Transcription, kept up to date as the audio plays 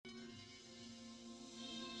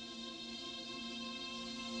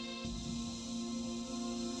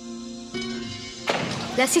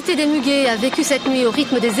La cité des Muguets a vécu cette nuit au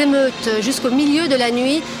rythme des émeutes. Jusqu'au milieu de la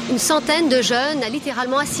nuit, une centaine de jeunes a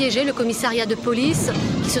littéralement assiégé le commissariat de police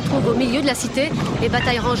qui se trouve au milieu de la cité. Les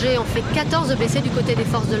batailles rangées ont fait 14 blessés du côté des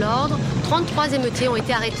forces de l'ordre. 33 émeutiers ont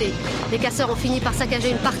été arrêtés. Les casseurs ont fini par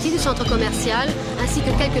saccager une partie du centre commercial ainsi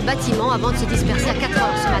que quelques bâtiments avant de se disperser à 4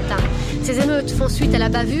 heures ce matin. Ces émeutes font suite à la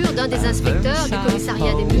bavure d'un des inspecteurs du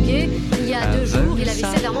commissariat des Muguets. Il y a 2 jours, il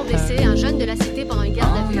avait sévèrement blessé un jeune de la cité pendant une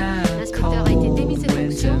garde à vue. L'inspecteur a été démis de ses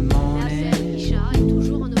fonctions, mais Affaire Isha est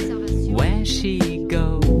toujours en observation. Where she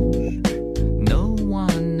goes, no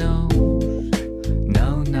one knows.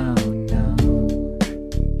 No, no, no.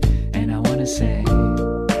 And I wanna say,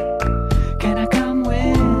 can I come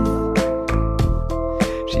with?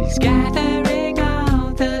 She's gathering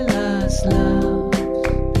all the lost loves.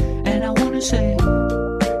 And I wanna say,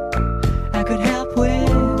 I could help with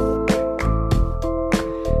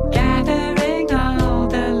gathering all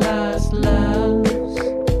the lost loves.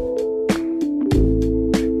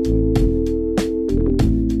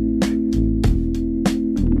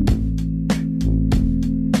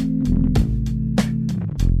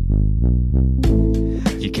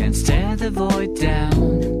 You can't stare the void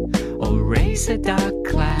down or raise a dark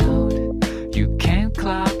cloud. You can't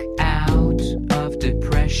clock out of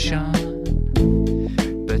depression.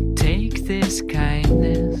 But take this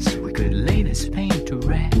kindness, we could lay this pain to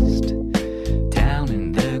rest down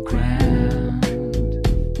in the ground.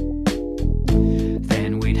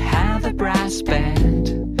 Then we'd have a brass band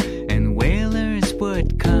and wailers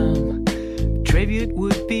would come. Tribute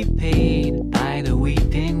would be paid by the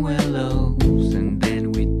weeping willows. And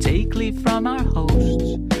then we'd take leave from our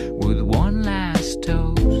hosts with one last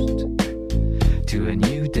toast to a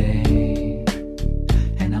new day.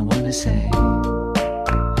 And I wanna say,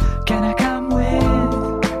 can I come with?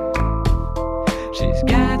 She's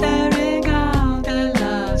gathering all the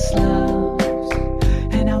lost loves.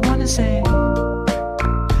 And I wanna say,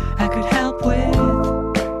 I could help with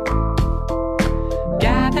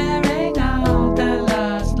gathering all the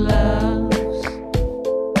lost loves.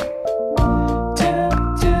 Do,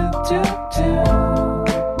 do, do, do.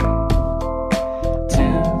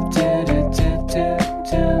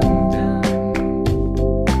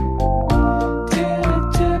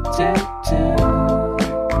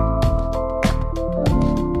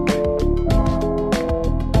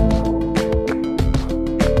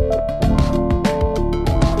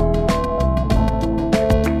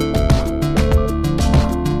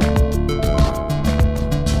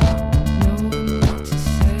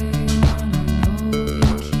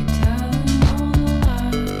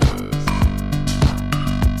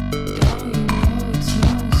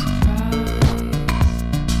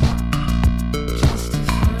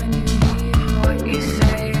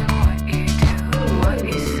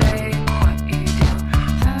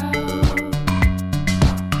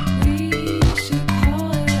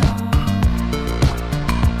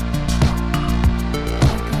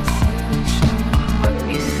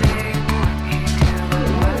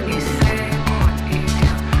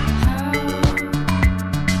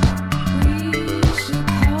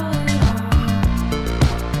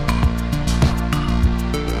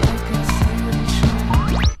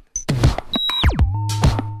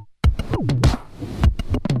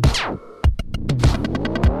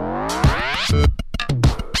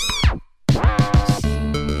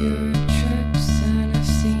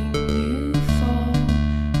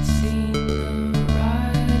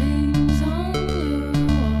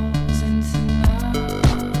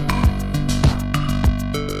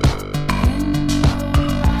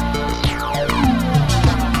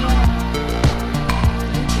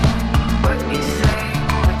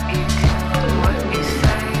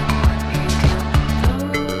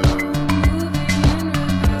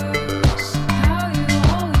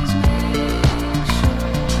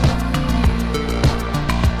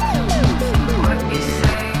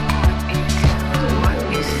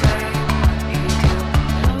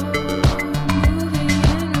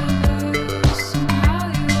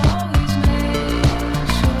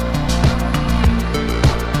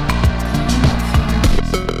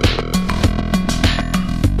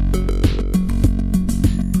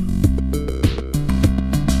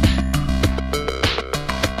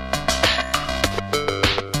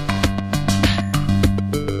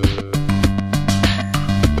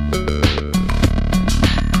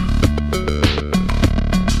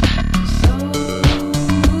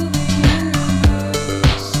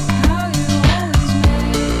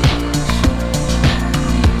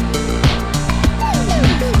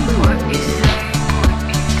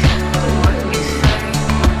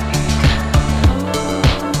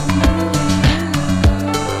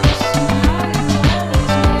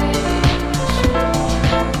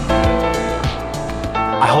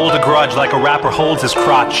 grudge like a rapper holds his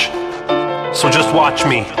crotch. So just watch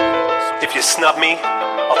me. If you snub me,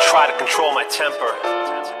 I'll try to control my temper.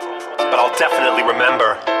 But I'll definitely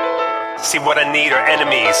remember. See, what I need are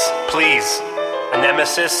enemies, please. A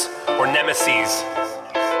nemesis or nemesis.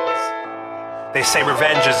 They say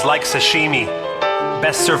revenge is like sashimi.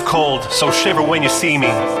 Best served cold, so shiver when you see me.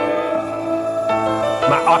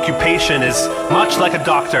 My occupation is much like a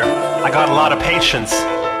doctor. I got a lot of patience.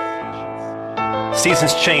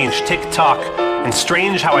 Seasons change, tick-tock, and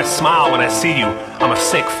strange how I smile when I see you. I'm a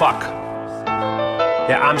sick fuck.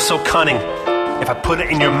 Yeah, I'm so cunning. If I put it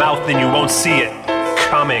in your mouth, then you won't see it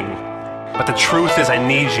coming. But the truth is I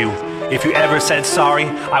need you. If you ever said sorry,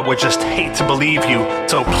 I would just hate to believe you.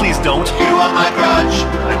 So please don't. You are my grudge,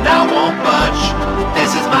 and I won't budge.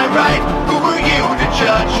 This is my right, who are you to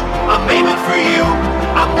judge? I'm aiming for you,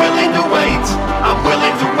 I'm willing to wait. I'm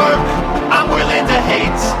willing to work, I'm willing to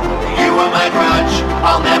hate. You are my grudge,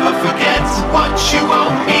 I'll never forget. Once you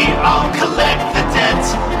owe me, I'll collect the debt.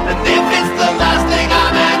 And if it's the last thing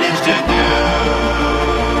I manage to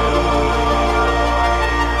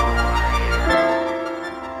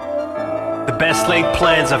do. The best laid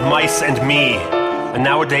plans of mice and me. And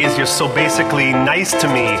nowadays you're so basically nice to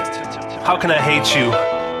me. How can I hate you?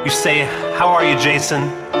 You say, how are you, Jason?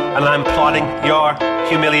 And I'm plotting your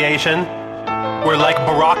humiliation. We're like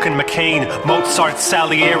Barack and McCain, Mozart,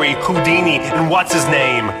 Salieri, Houdini, and what's his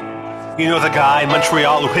name? You know the guy in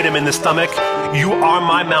Montreal who hit him in the stomach? You are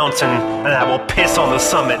my mountain, and I will piss on the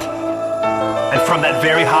summit. And from that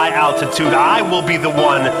very high altitude, I will be the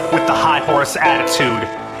one with the high horse attitude.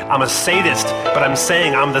 I'm a sadist, but I'm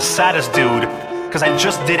saying I'm the saddest dude, cause I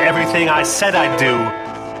just did everything I said I'd do.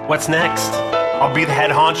 What's next? I'll be the head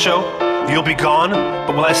honcho, you'll be gone,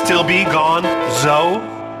 but will I still be gone, Zoe?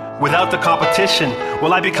 Without the competition,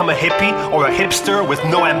 will I become a hippie or a hipster with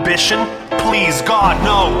no ambition? Please, God,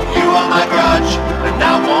 no! You are my grudge, and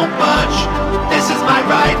I won't budge. This is my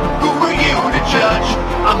right, who are you to judge?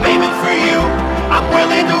 I'm aiming for you, I'm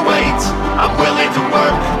willing to wait. I'm willing to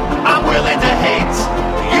work, I'm willing to hate.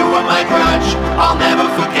 You are my grudge, I'll never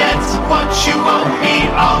forget. Once you owe me,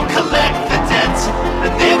 I'll collect the debt.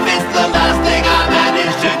 And if it's the last thing I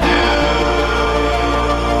manage to do,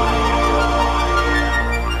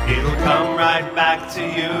 it'll come right back to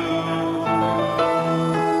you.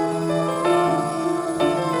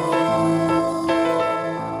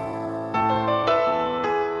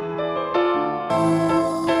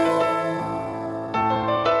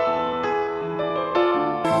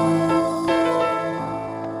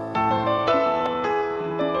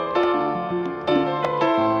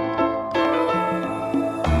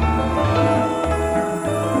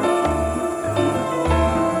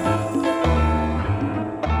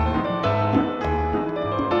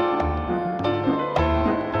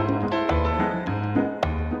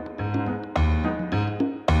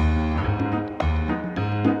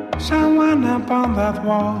 Someone up on that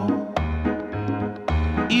wall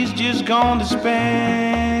is just going to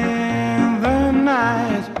spend the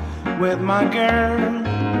night with my girl.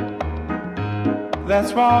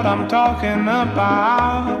 That's what I'm talking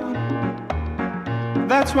about.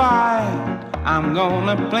 That's why I'm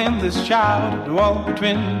gonna blend this child, the wall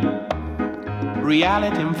between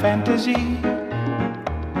reality and fantasy.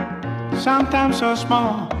 Sometimes so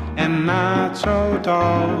small and not so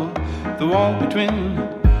tall, the wall between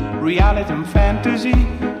reality and fantasy.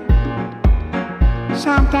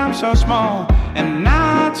 Sometimes so small and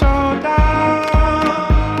not so tall.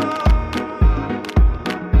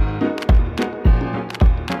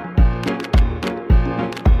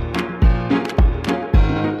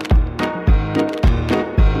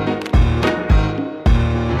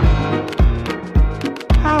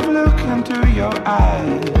 I've looked into your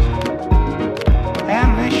eyes, and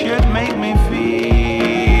they should make me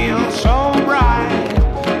feel so bright,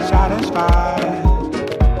 satisfied.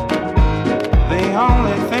 The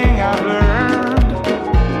only thing I've learned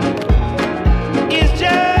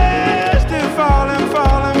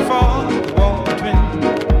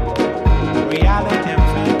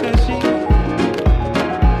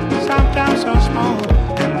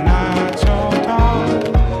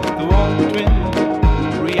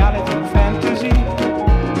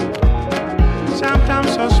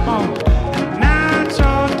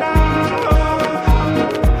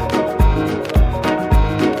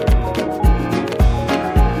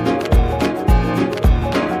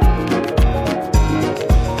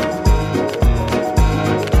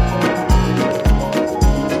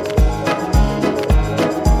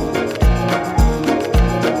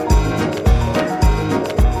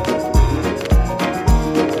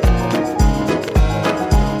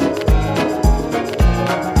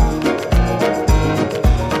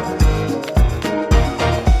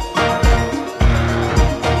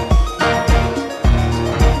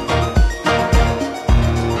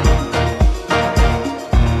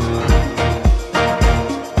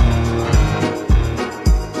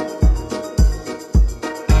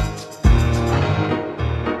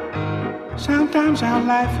how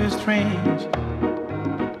life is strange,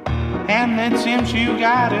 and it seems you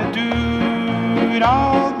gotta do it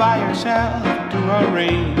all by yourself to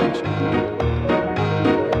arrange.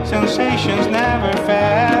 Sensations never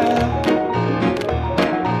fail.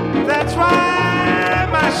 That's why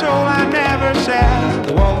my soul I never sell.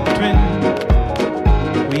 The wall between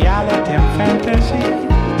reality and fantasy,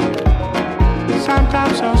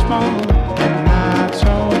 sometimes so small and not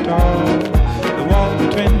so tall. The wall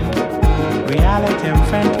between reality and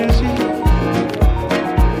fantasy,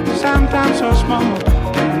 sometimes so small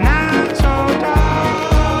and not so tall.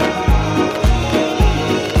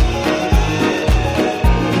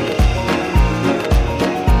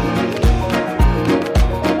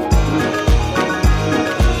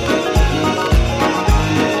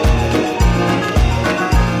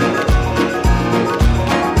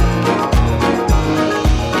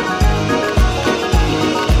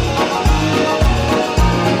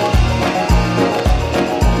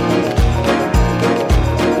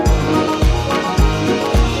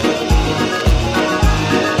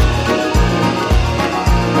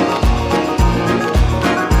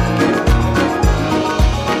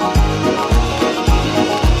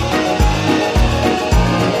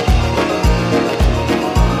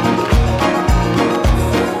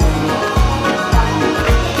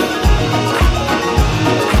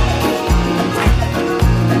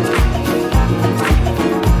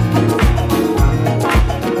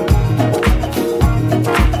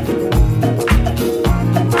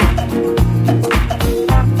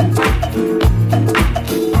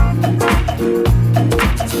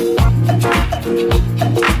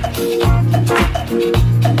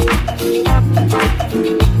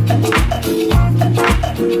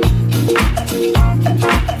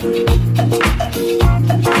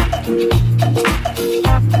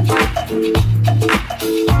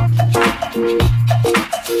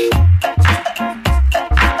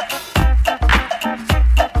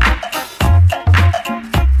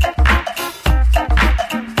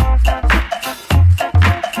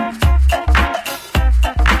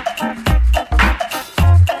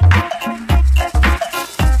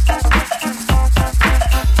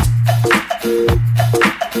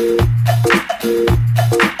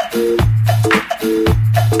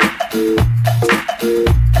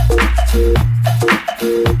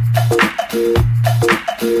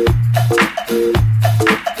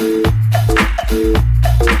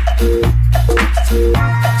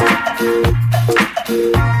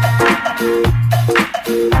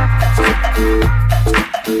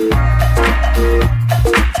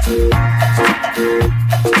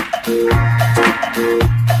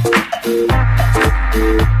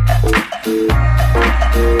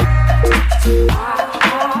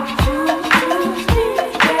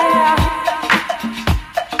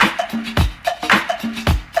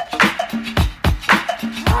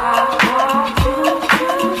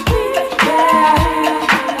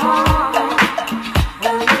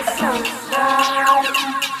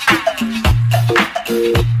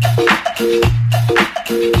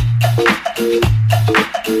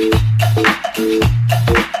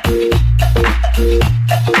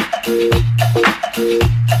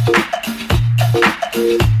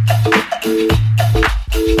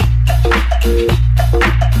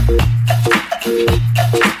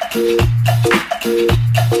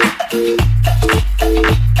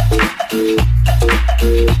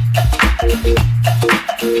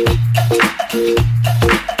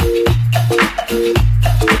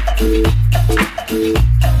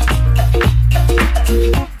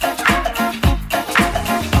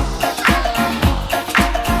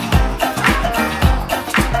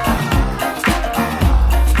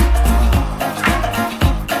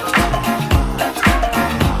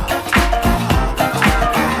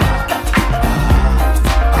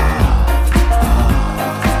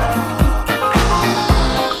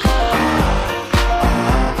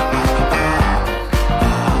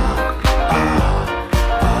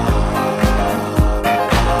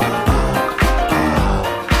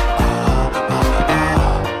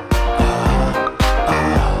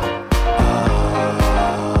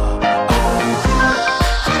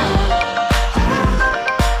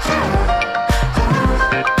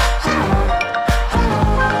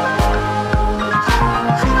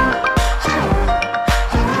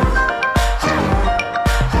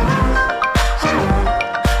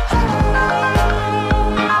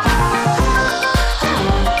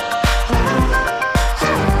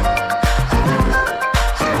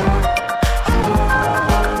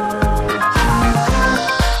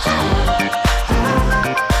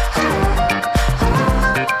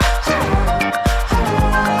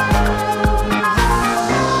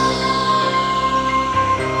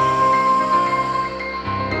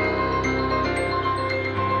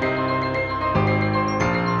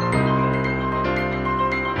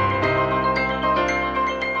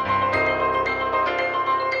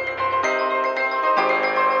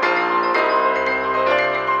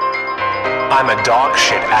 I'm a dog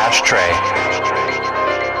shit ashtray.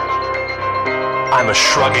 I'm a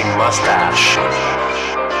shrugging mustache,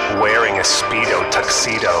 wearing a Speedo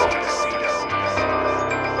tuxedo.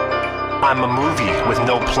 I'm a movie with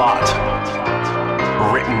no plot,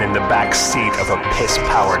 written in the back seat of a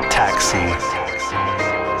piss-powered taxi.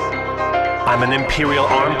 I'm an imperial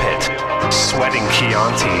armpit, sweating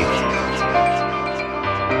Chianti.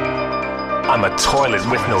 I'm a toilet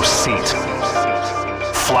with no seat,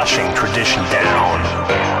 flushing tradition down.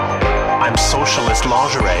 I'm socialist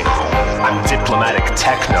lingerie, I'm diplomatic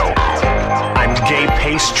techno. I'm gay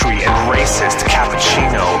pastry and racist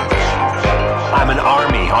cappuccino. I'm an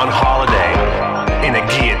army on holiday in a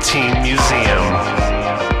guillotine museum.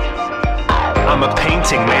 I'm a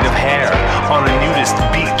painting made of hair on a nudist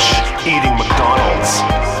beach eating McDonald's.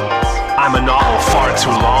 I'm a novel far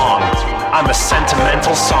too long. I'm a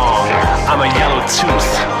sentimental song. I'm a yellow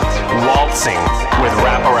tooth waltzing with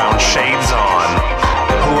wraparound shades on.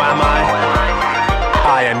 Who am I?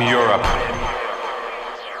 I am Europe.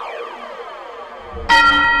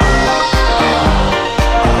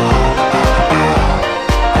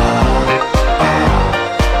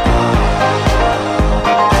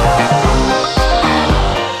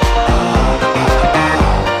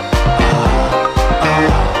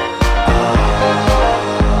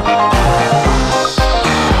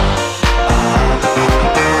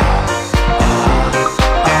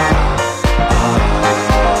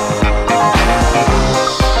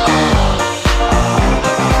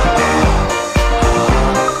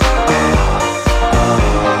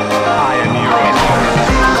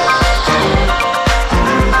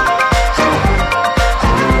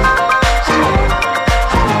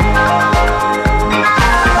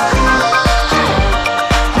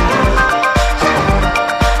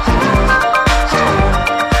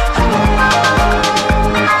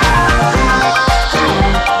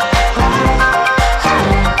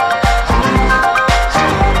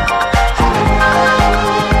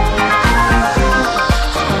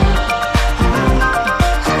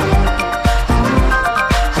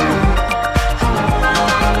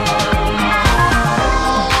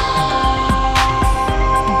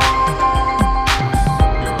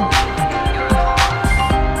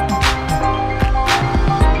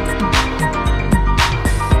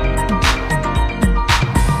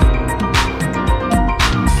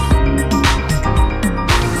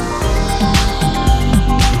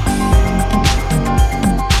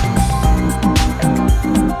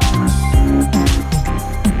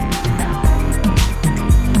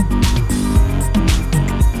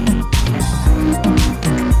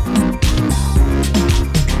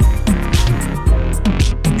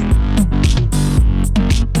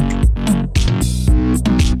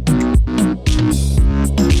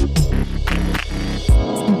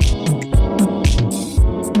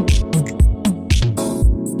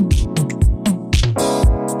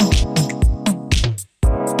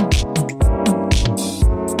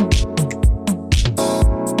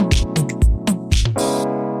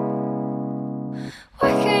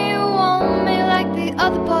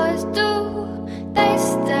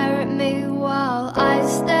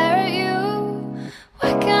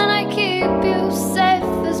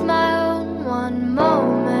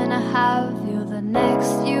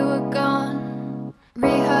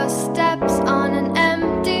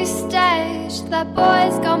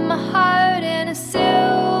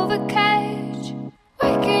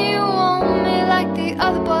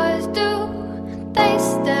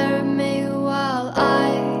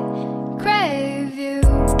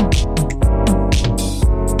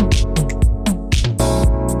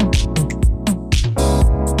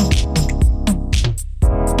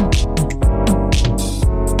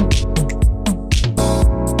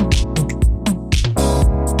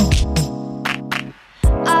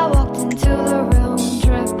 I walked into the room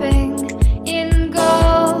dripping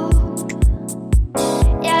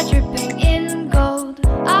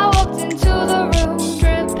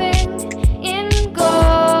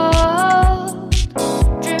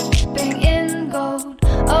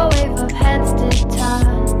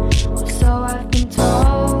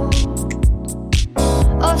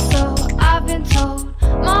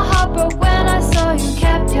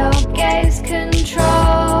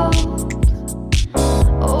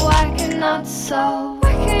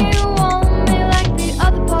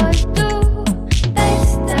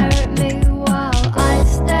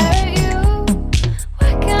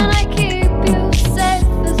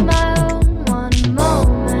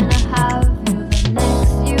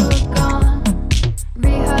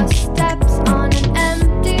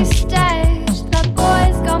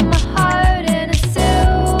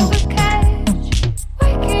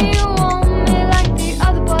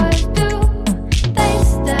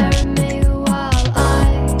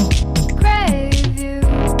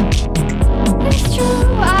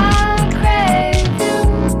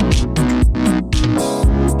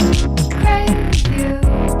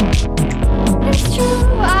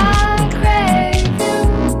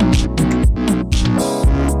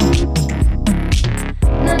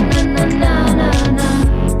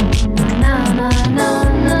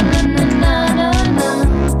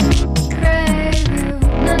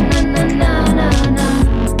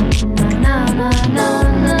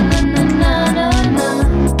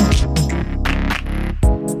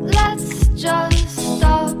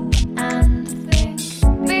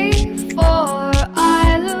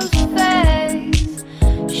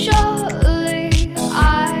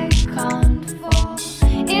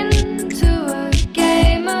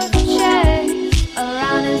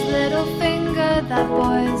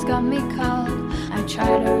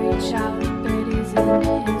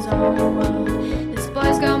This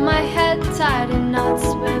boy's got my head tied in knots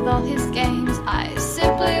with all his games. I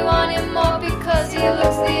simply want him more because he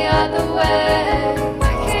looks the other way.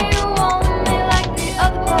 Why can't you want me like the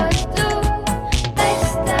other boys do? They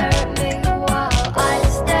stare at me while I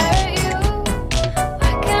stare at you.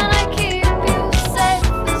 Why can't I keep you safe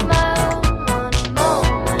as my own? One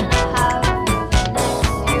moment I have you, the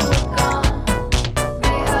next you are gone.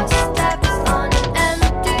 Rehearse steps on an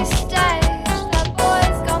empty stage. That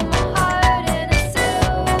boy's got my heart in a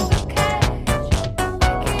silver cage.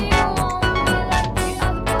 Why can't you want me like the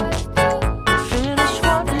other boys do? Finish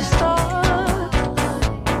what you start.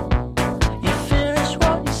 You finish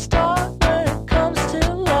what you start when it comes to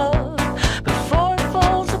love before it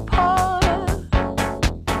falls apart.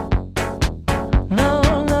 No,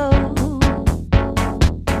 no.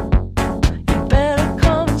 You better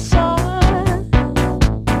come inside.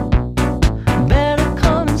 Better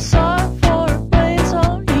come inside for it weighs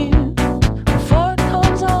on you before it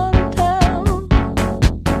comes on down.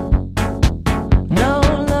 No,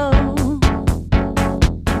 no.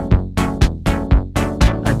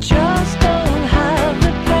 I just don't have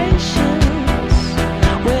the patience.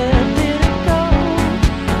 Where did it go?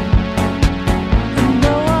 I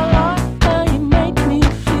know I like how you make me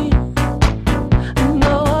feel. I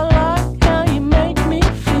know I like how you make me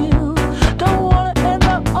feel. Don't wanna end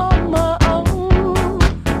up on my own.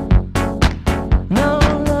 No,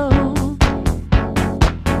 no.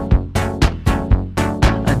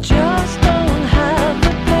 I just don't have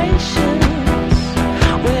the patience.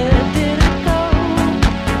 Where did it go?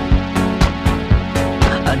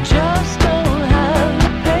 I just don't have the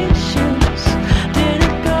patience. Did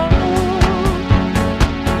it go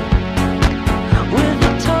with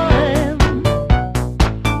the time?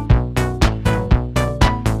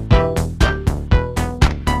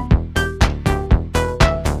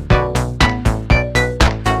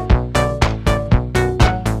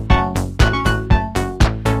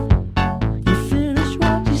 You finish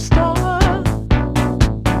what you start.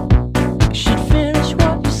 You should finish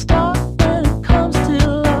what you start when it comes to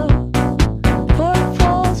love before it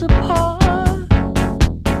falls apart.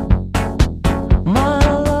 My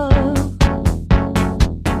love,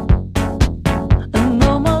 and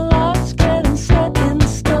though my life's getting set in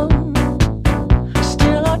stone,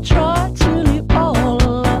 still I try to leave all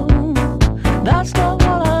alone. That's not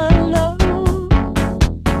what I know.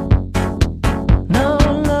 No,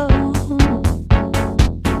 no.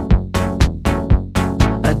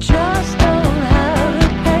 I just don't have the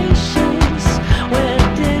patience. Where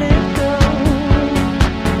did it go?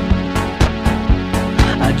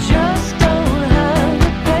 I just don't have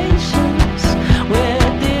the patience. Where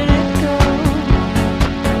did it go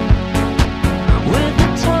with the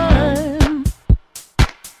time?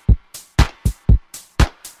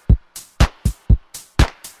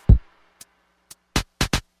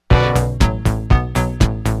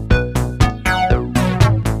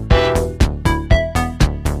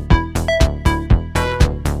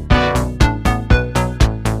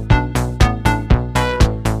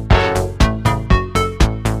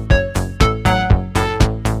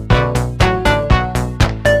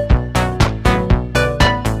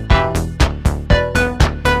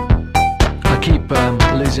 I keep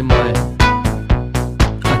losing my.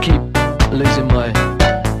 I keep losing my.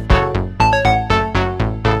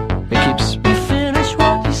 It keeps. You finish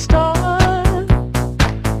what you start.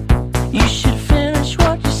 You should finish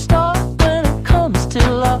what you start when it comes to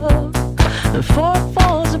love before it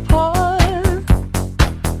falls apart.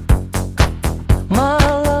 My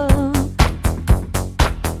love,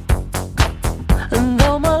 and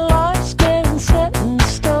though my life's getting set in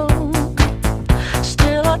stone,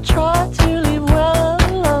 still I try to leave well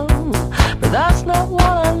alone. But that's not what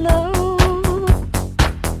I know.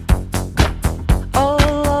 Oh,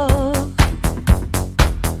 love,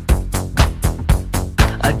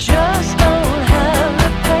 I just don't have the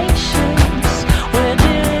patience. Where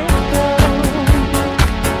did it go?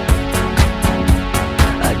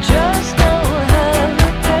 I just don't have the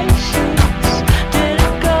patience. Did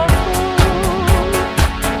it go?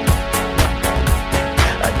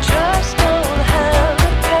 I just don't have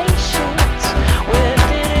the patience. Where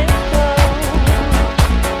did it go?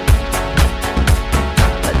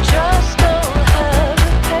 I just don't have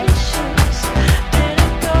the patience. Did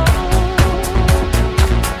it go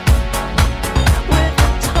with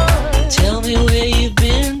the time? Tell me where you've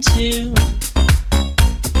been to.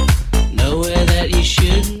 Nowhere that you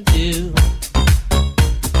shouldn't do.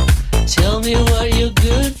 Tell me what you're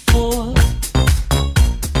good for.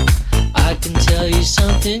 I can tell you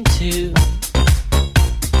something too.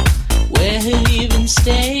 Where have you been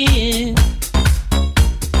staying?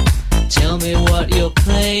 Tell me what you're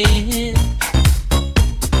playing.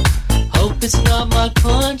 my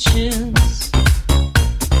conscience,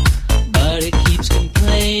 but it keeps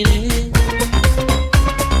complaining.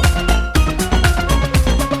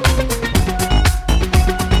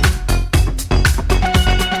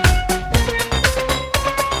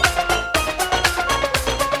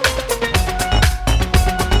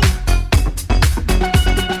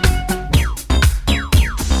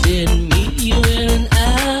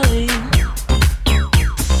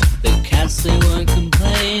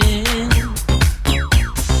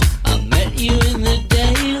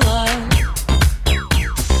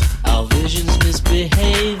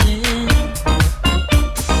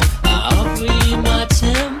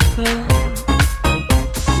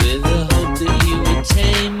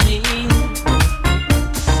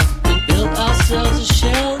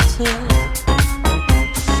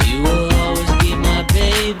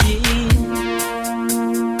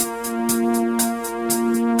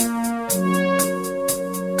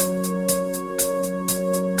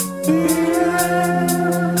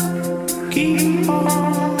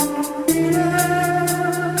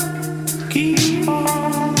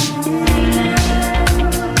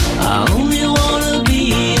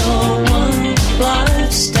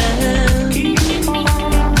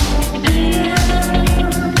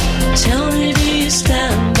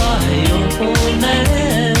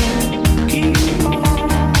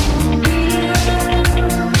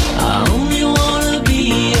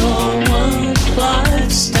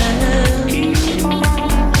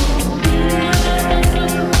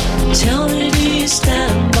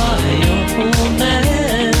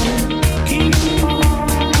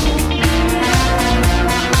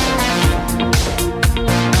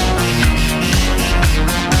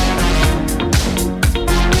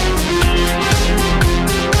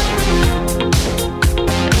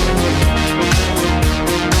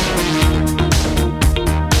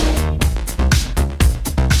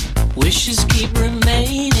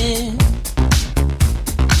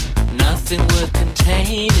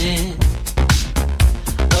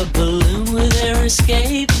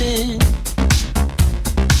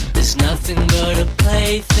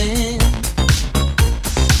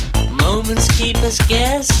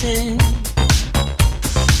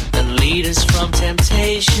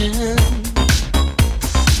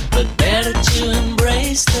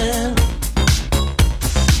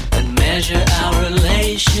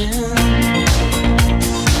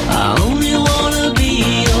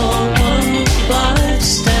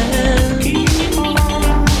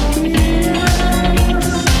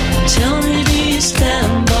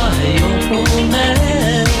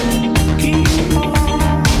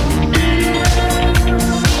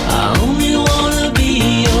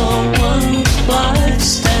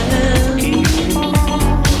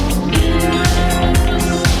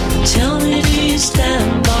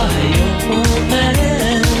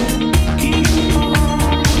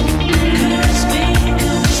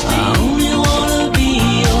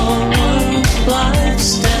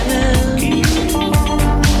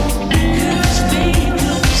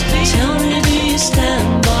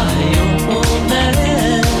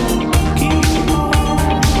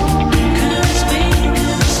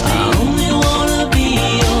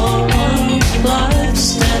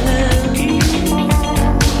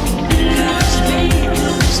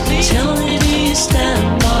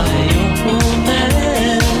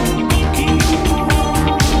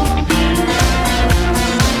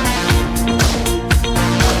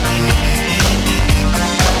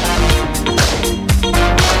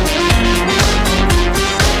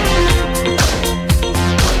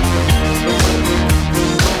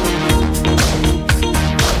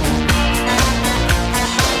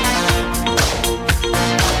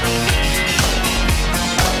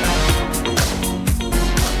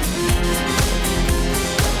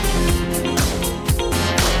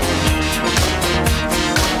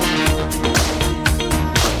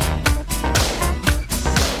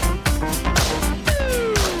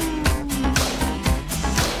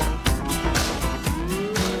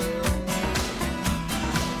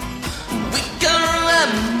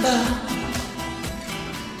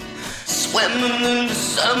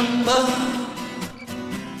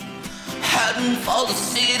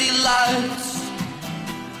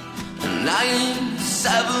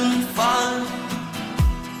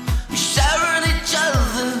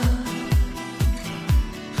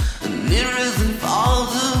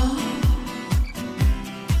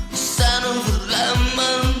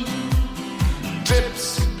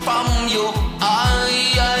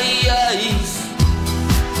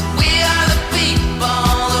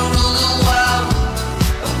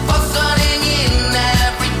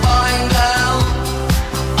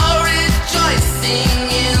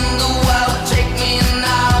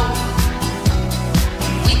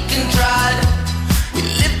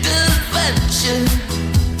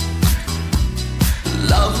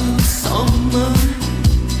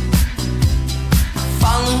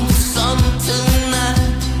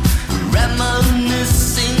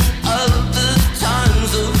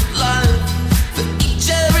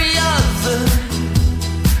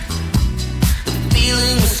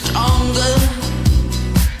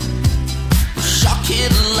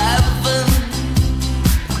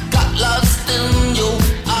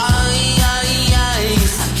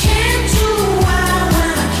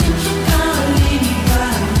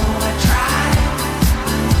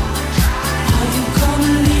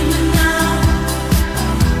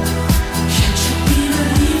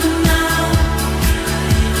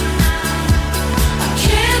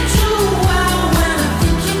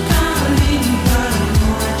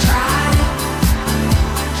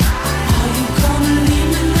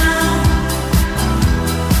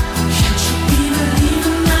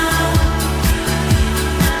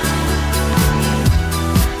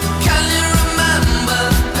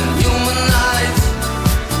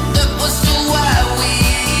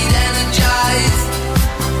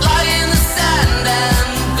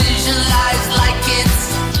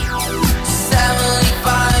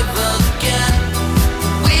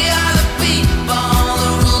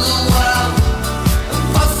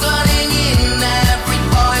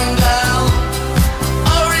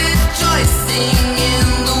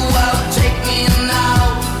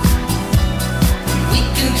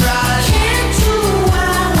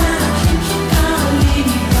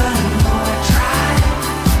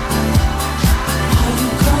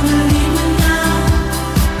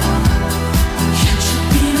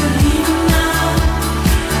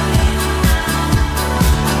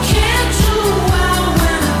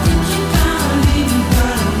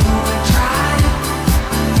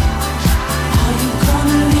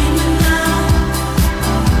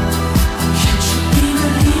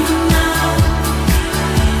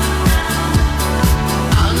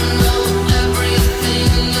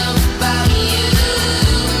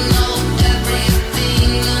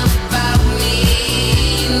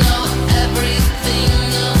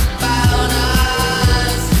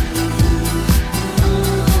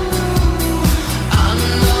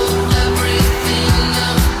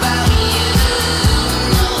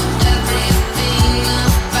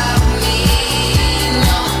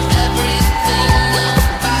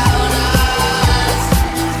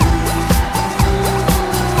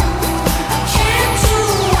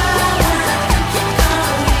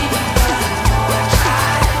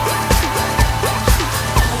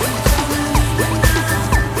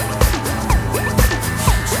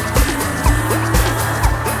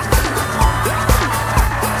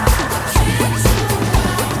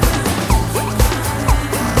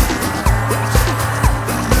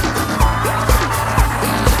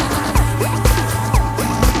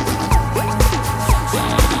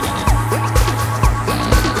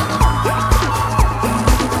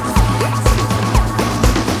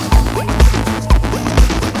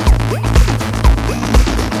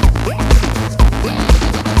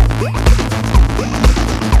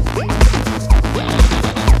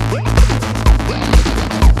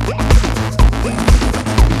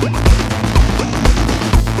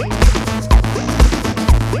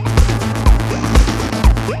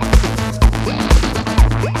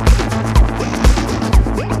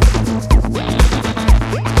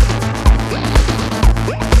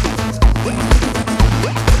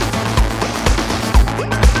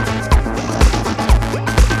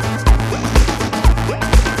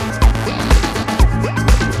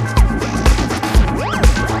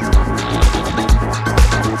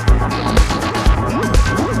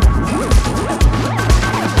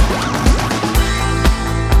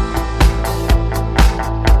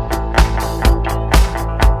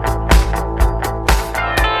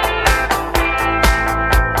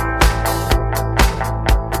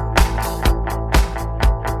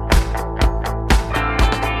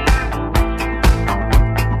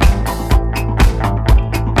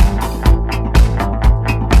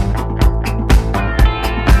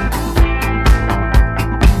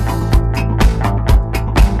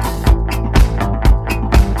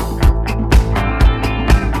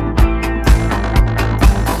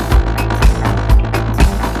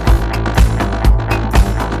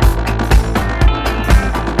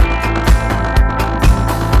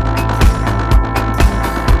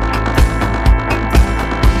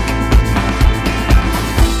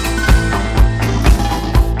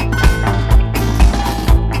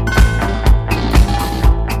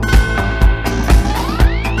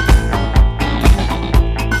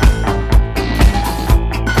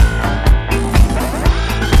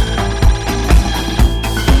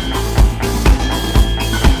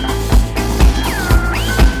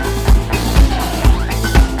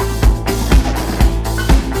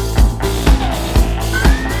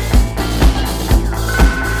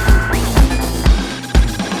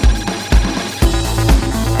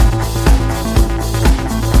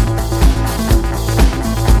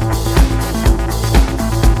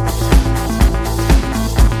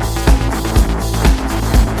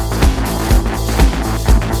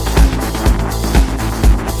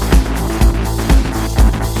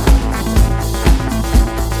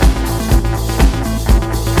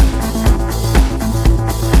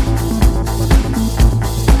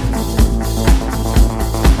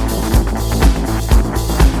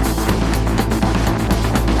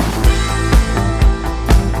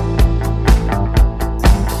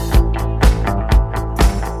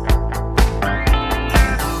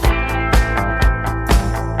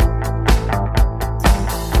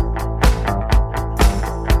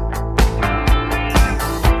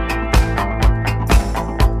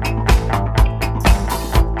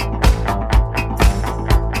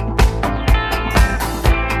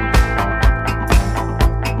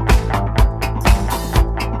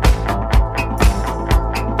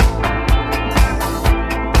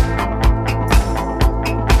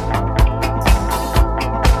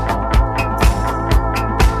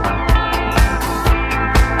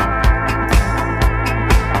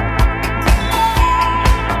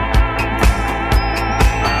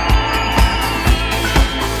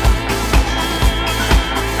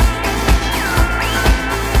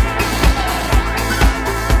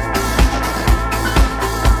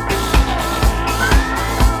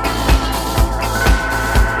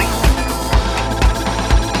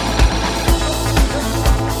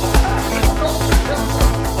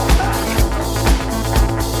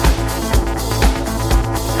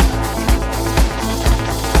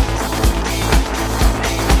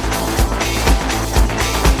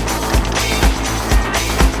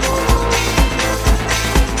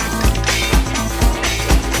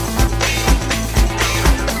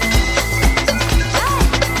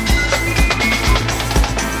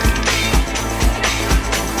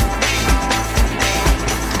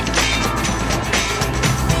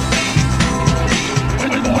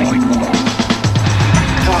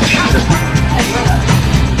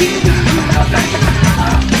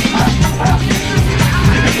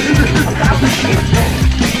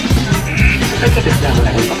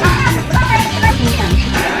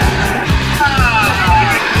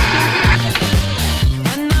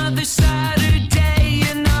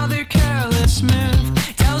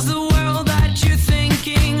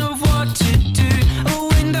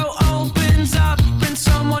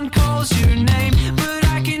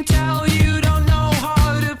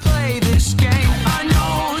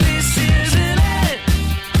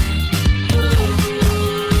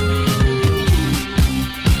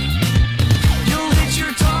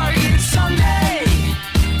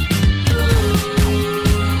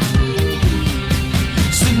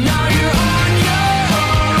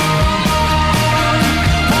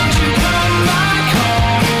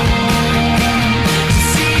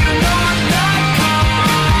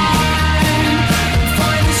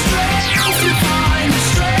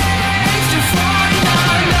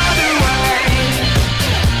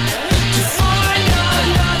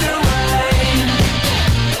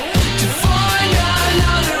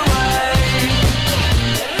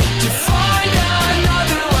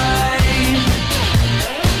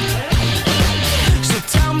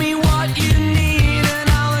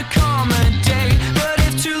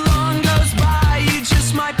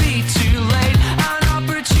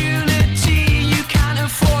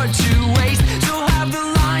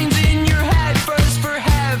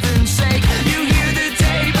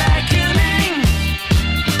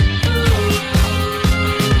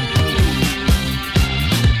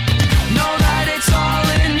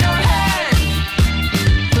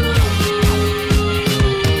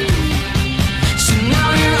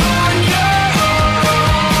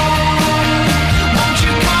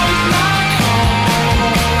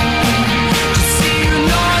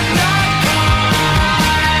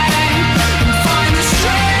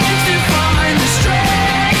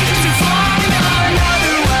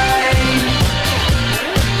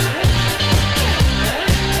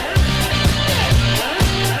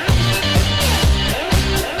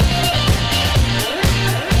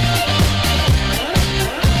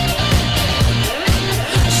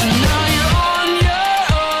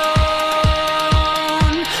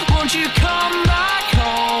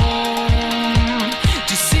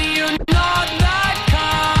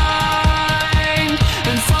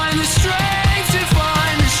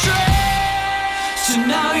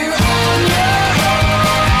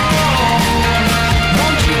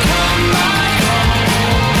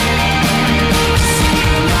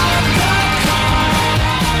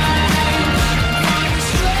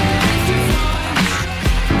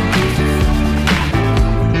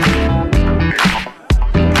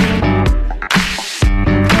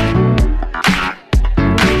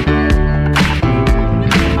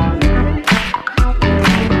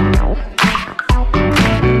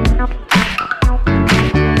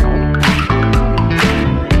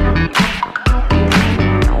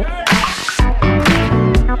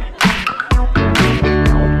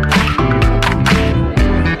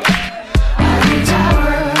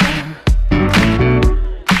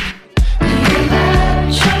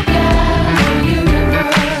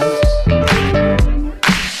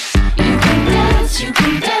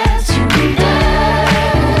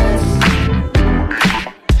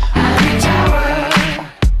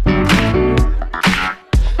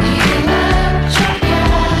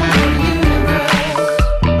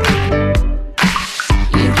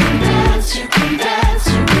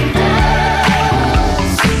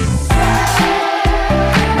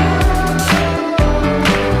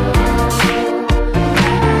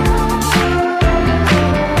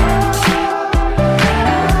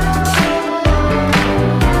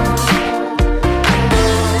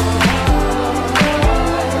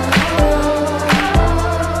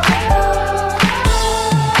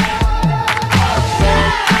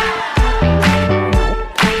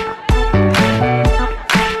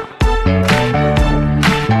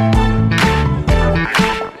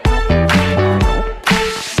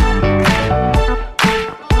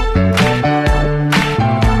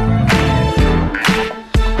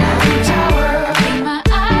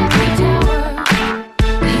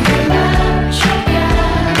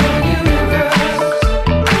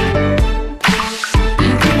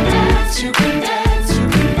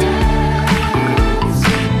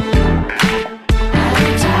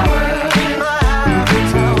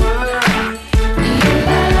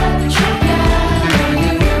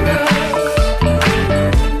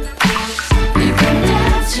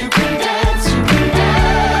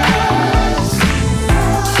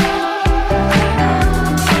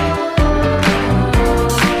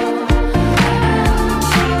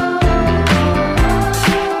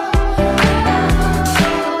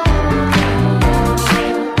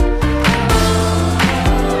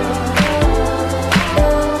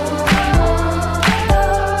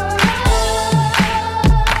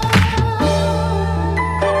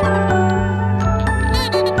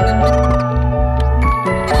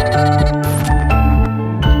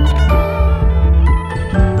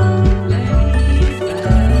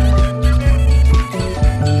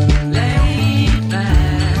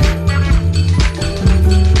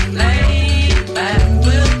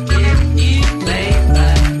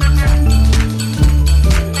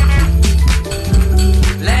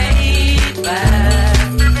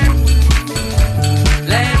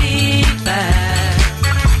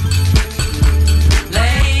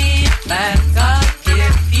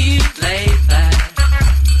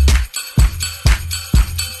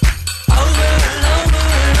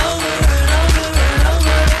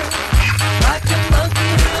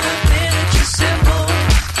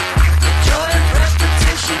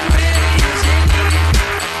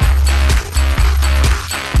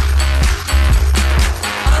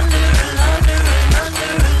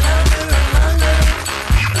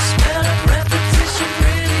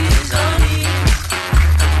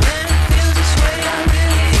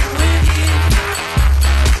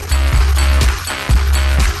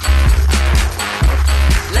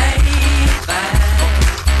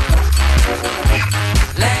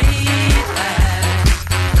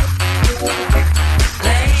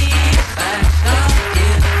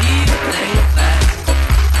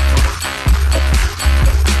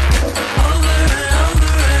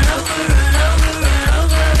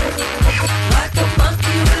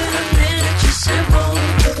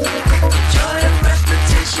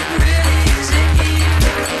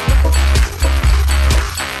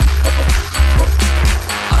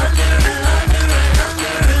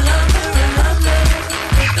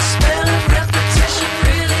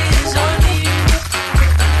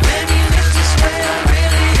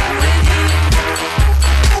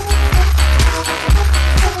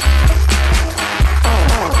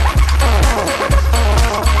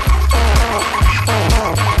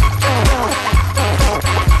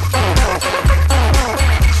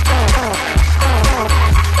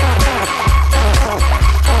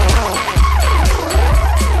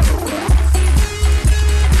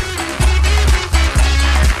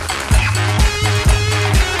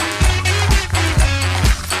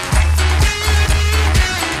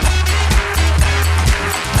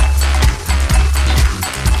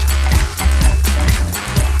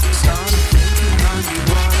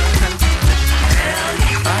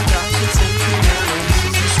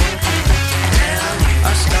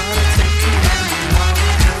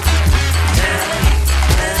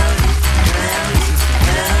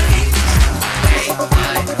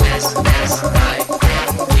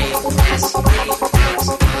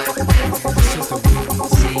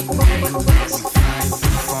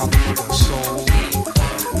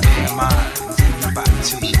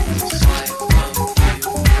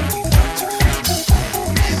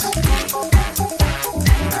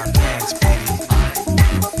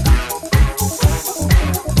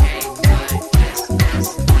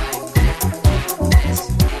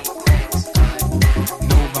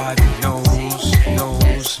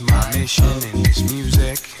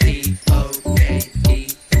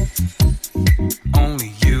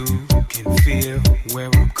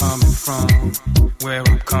 from, where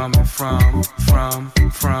I'm coming from.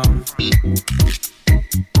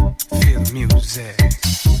 Feel the music,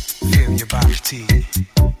 feel your body.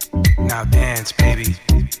 Now dance, baby.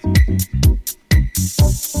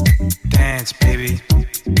 Dance, baby.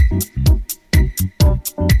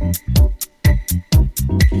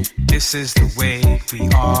 This is the way we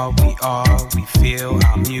are, we feel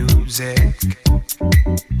our music.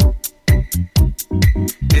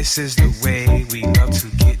 This is the way we love to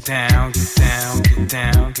get down, get down, get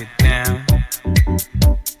down, get down.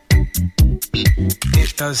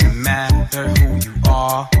 It doesn't matter who you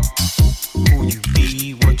are, who you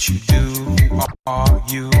be, what you do, who are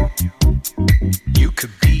you? You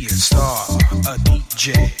could be a star, a DJ.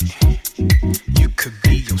 You could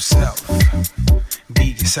be yourself. Be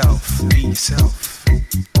yourself, be yourself.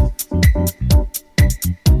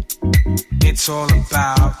 It's all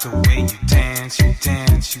about the way you dance, you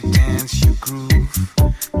dance, you dance, you groove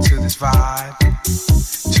to this vibe,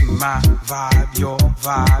 to my vibe, your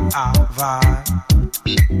vibe, our vibe.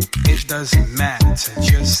 It doesn't matter,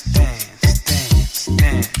 just dance, dance,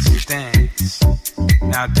 dance, dance.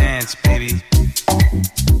 Now dance, baby.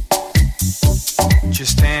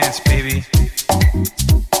 Just dance, baby.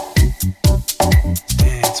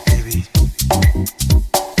 Dance, baby.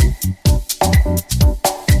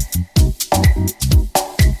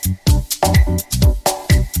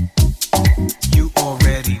 You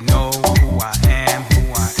already know who I am, who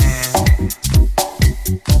I am.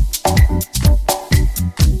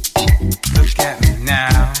 Look at me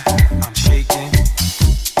now, I'm shaking,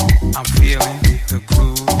 I'm feeling the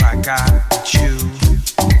groove I got with you.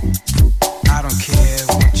 I don't care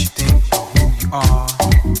what you think or who you are,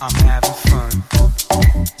 I'm having fun,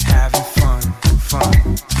 having fun, fun,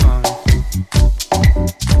 fun.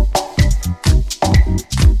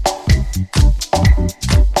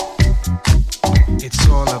 It's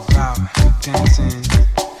all about dancing,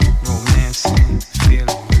 romancing,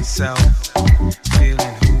 feeling myself,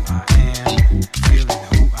 feeling who I am, feeling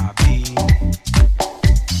who I be.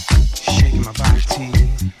 Shaking my body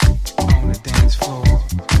on the dance floor.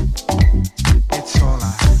 It's all I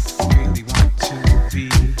really want to be.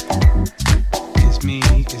 It's me,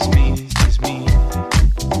 it's me, it's me.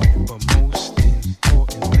 But most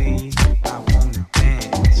importantly, I wanna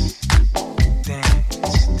dance,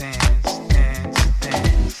 dance, dance, dance,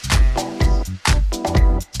 dance, dance.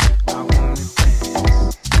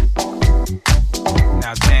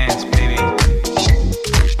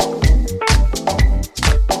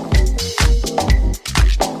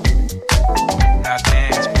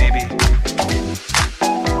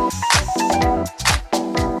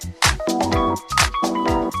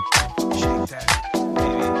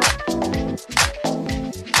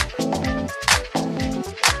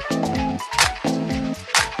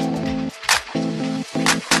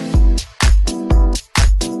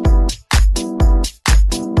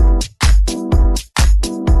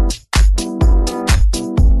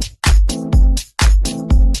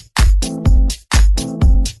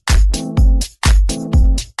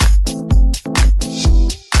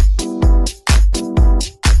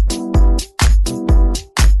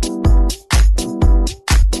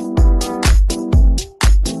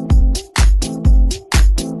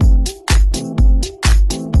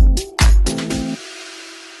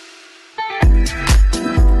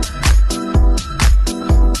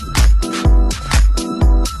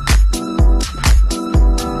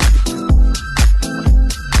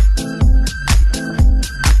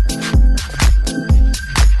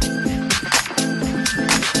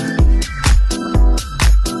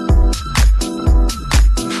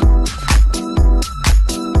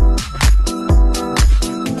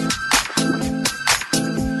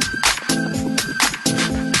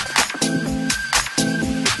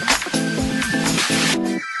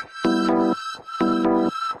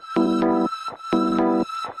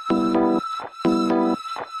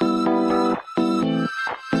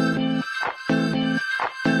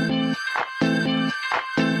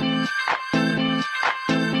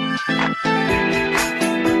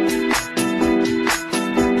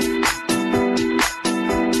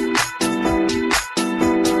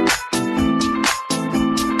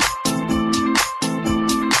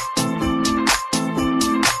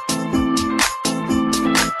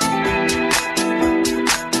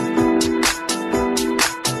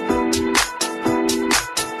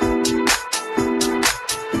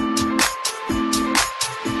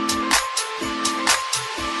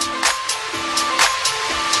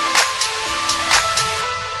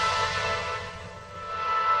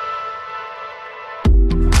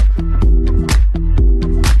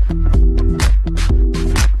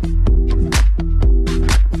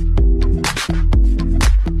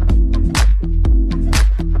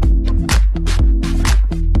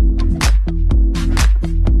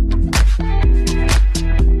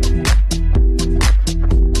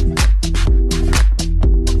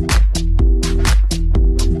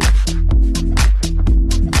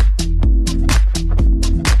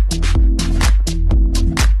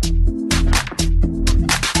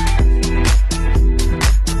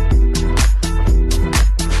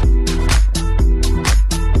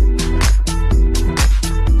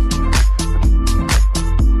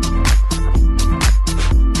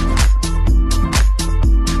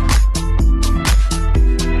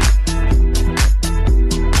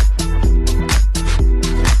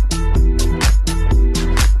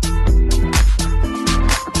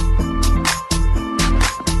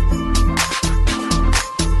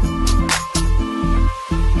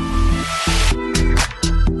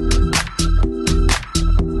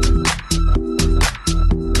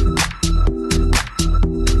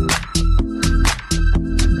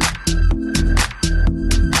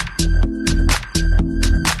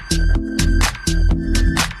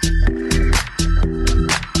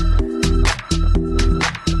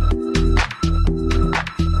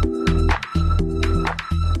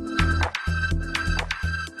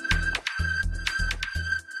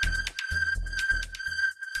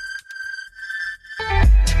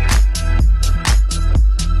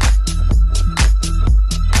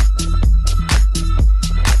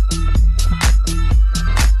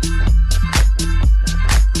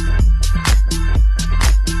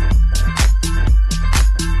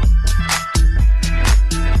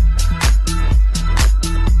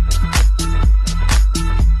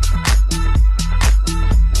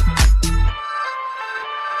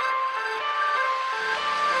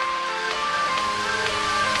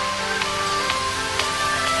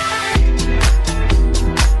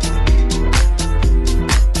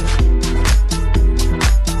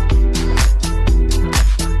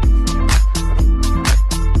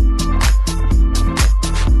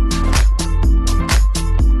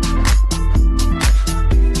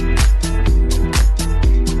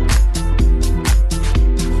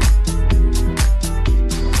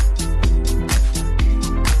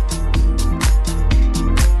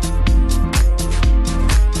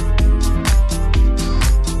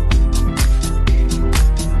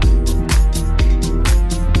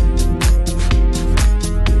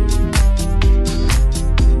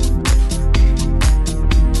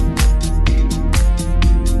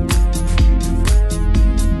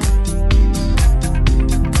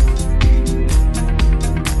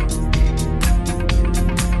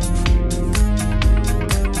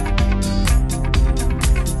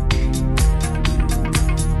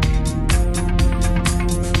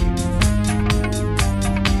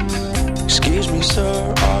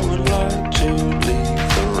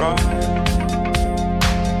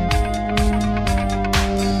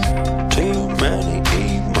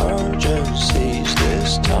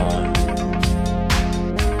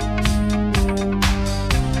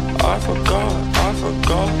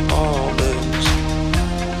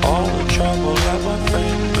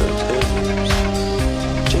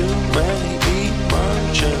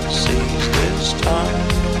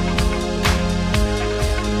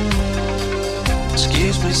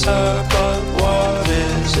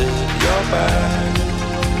 back.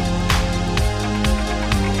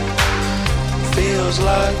 Feels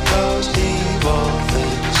like those evil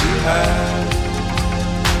things you had.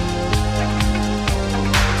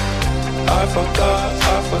 I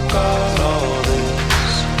forgot all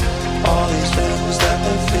this, all these things that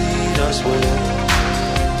they feed us with.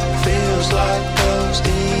 Feels like those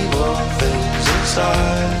evil things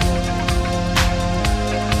inside.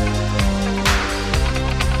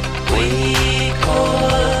 We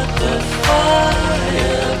caught the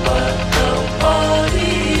fire, but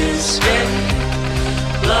nobody escaped.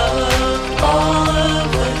 Love all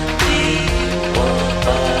the people,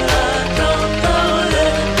 but I don't know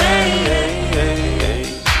their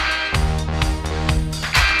names.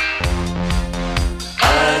 I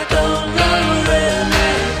don't know their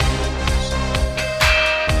names.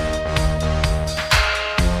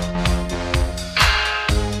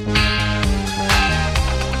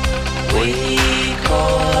 We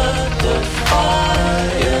caught the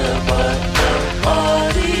fire, but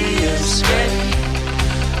nobody escaped.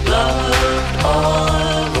 Love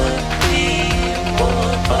all the people,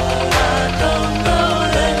 but I don't know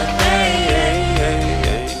their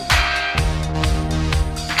names.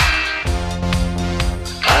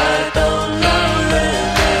 I don't know their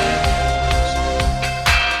names.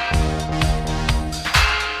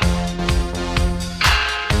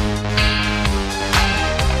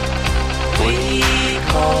 We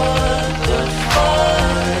caught the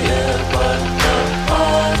fire, but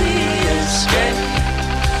nobody escaped.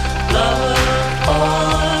 Love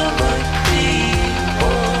all the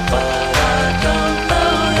people, but I don't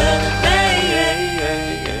know their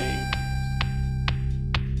names.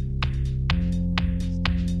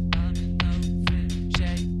 I'm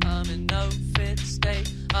in no fit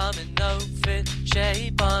state. I'm in no fit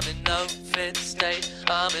shape. I'm in no fit state.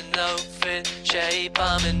 I'm in no fit shape.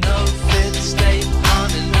 I'm in no fit state.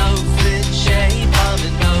 I'm in no fit shape. I'm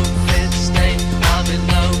in no fit state. I'm in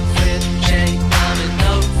no fit shape. I'm in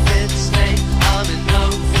no fit state. I'm in no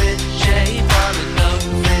fit shape. I'm in no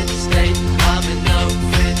fit state. I'm in no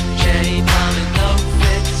fit shape. I'm in no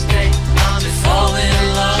fit state. I'm in falling in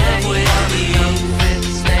love with you. Fit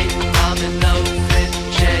state. I'm in no fit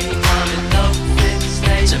shape. I'm in no fit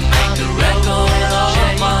state. To make the record of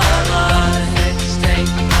my life. Fit state.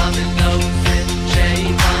 I'm in no fit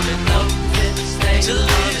shape. I'm in no fit state. To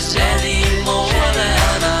lose any more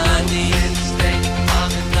than I need. Fit state.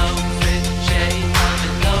 I'm in no fit shape. I'm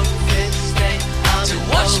in no fit state. To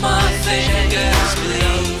watch my fingers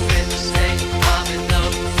bleed. Fit state. I'm in no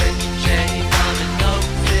fit shape. I'm in no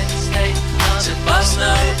fit state. To bust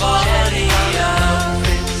nobody out.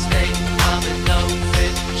 Fit state. I'm in no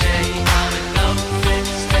fit shape. I'm in no fit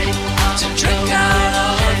state. To drink out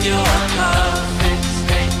of your cup. Fit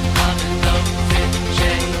state. I'm in no fit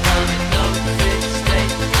shape. I'm in no fit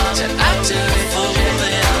state. To act a fool in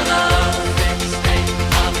love. Fit state.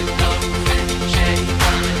 I'm in no fit shape.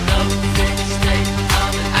 I'm in no fit state.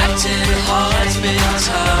 Acting hard's been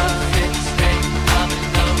tough. Fit state. I'm in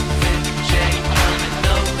no fit shape. I'm in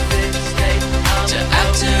no fit state. To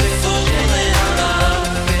act a fool in love.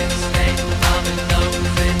 Fit state. I'm in no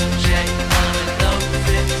fit shape. I'm in no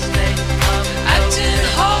fit state. Acting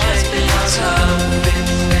hard's been tough. Fit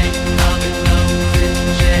state. I'm in no fit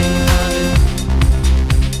shape. I'm in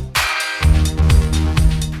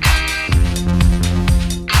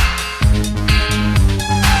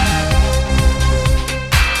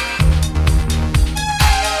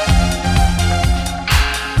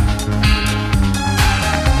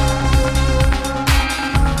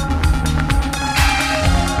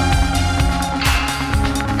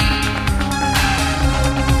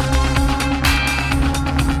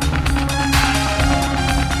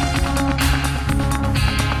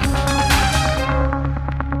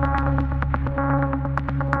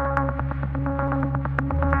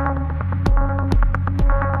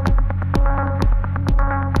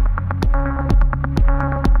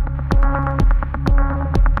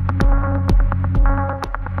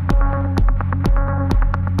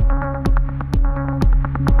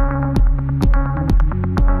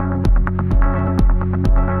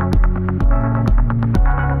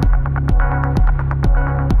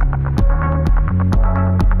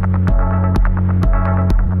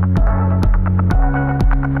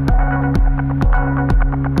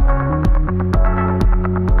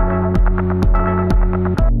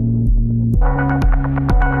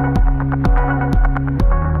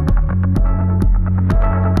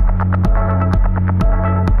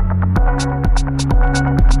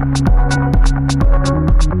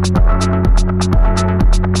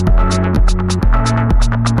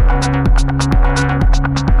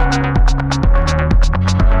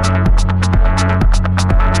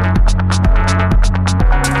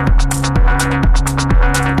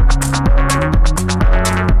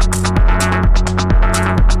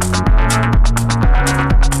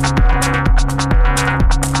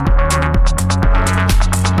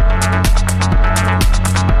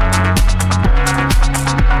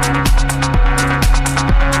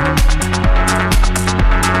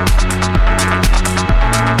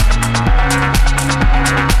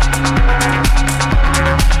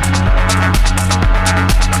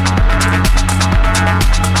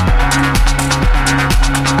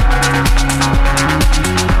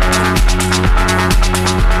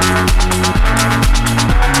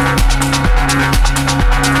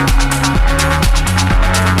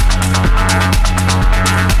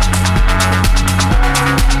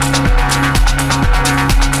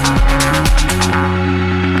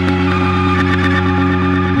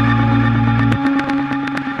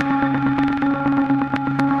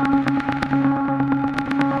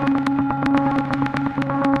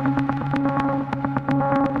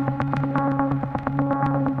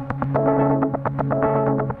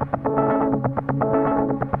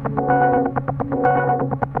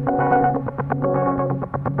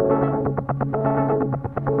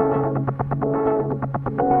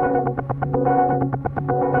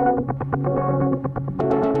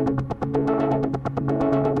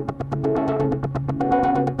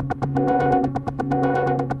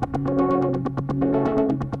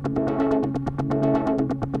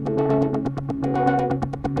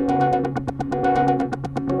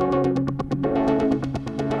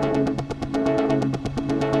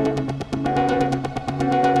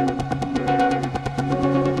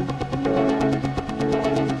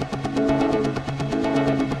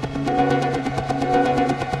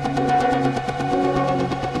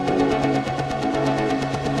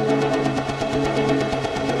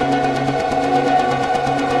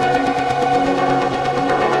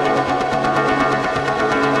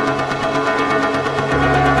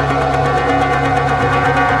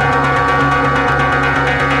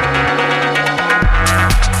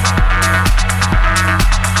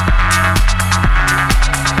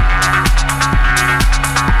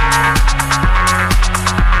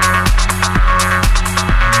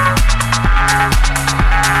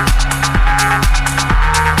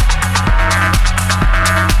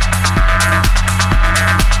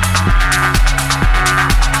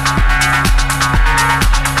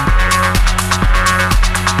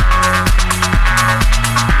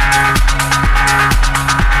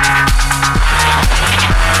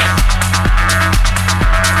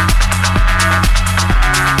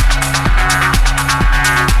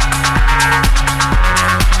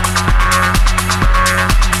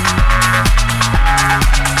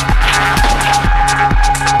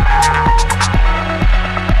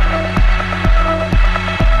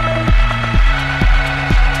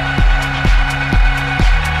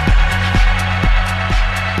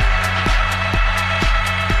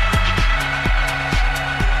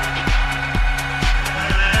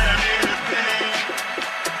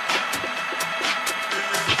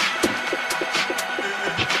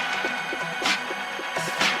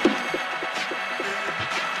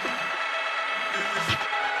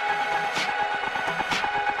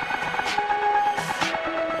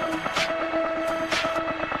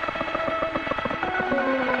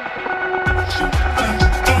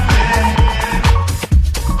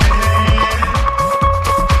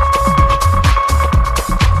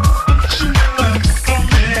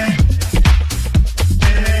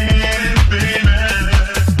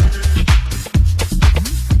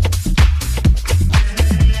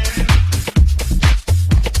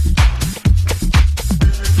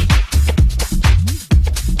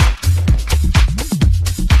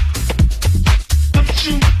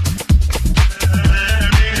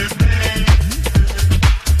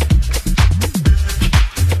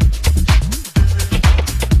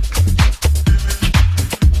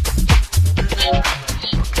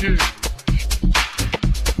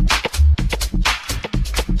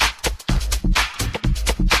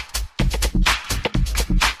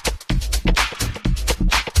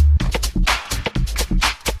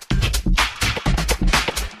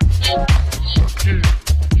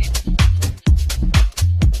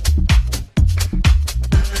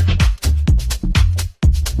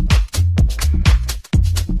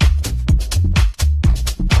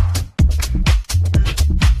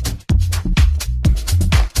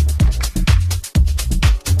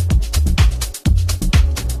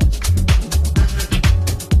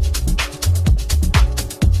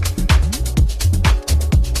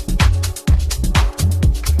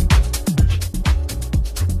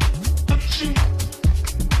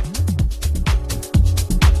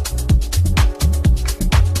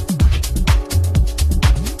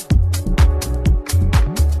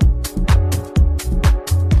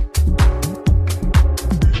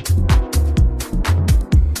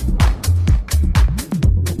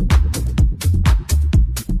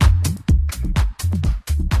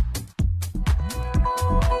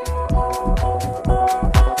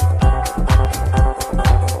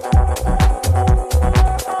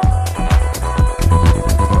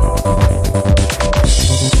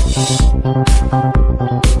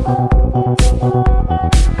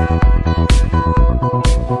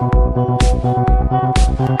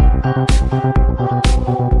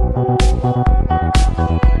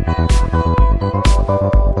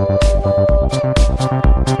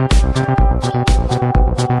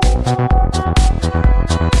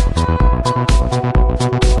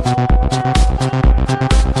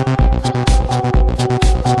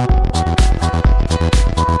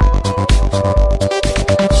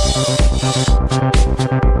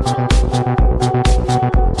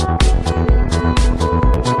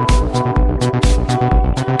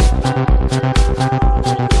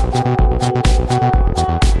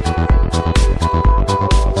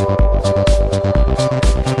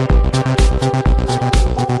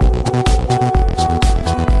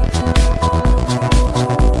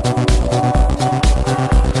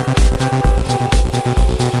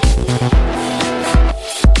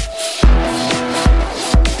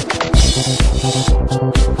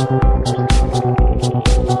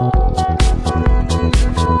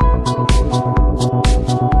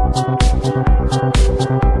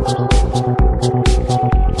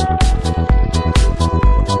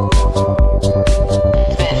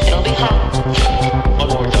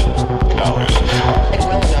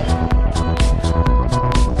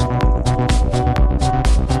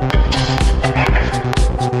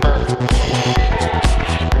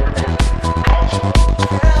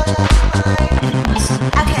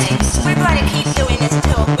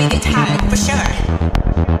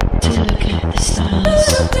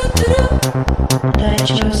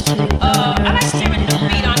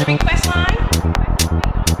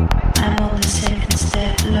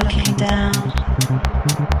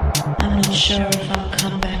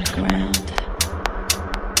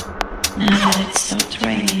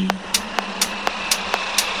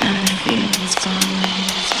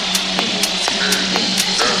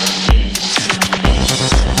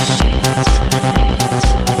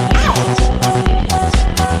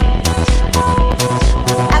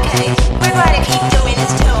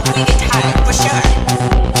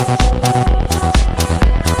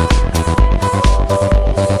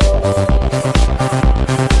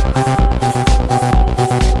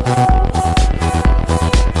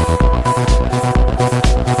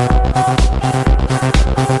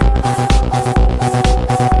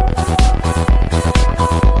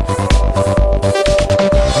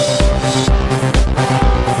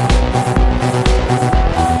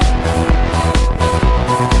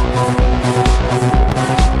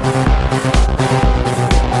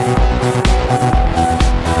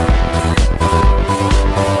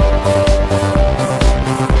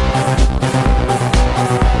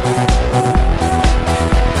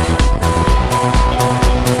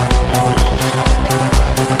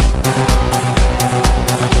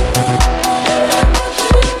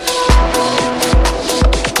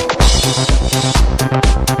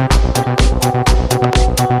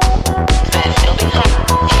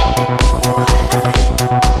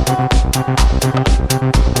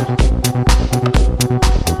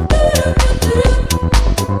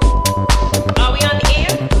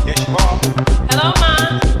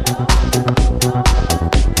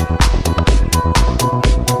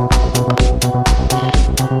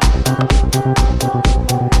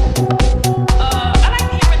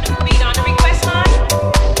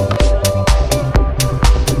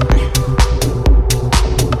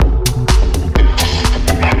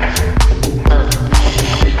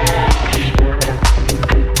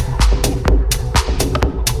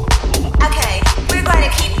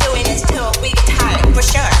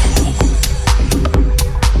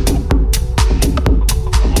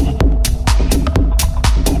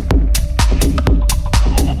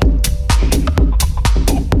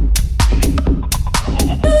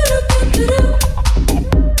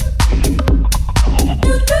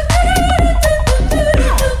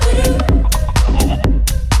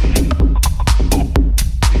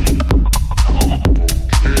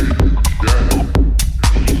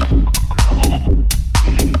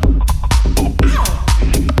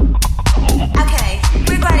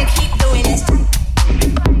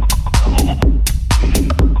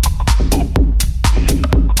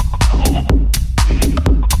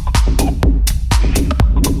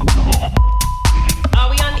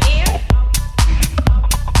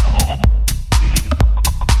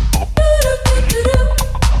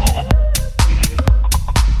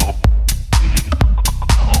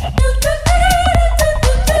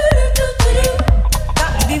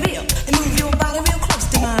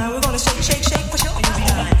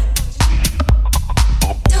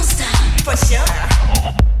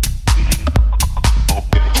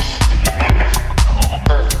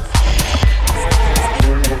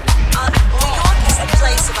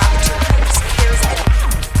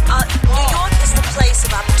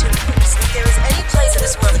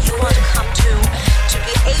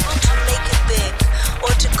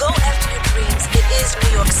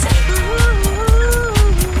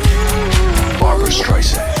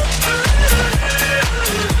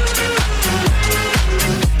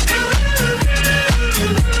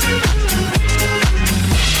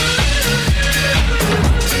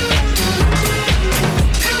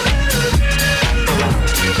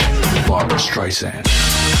Streisand.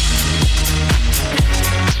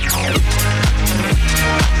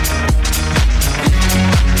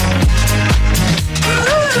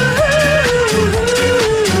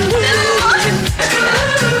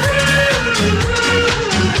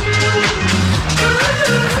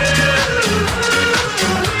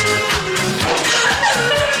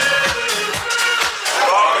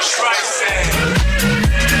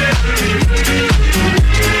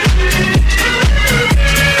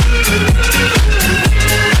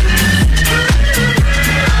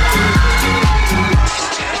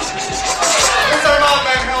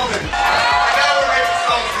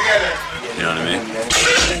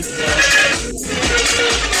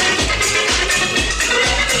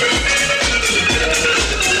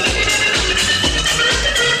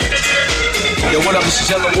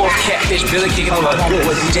 Yellow wolf, catfish, Billy kicking on the pump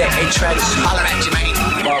with Jack and Travis. Holler at you, man.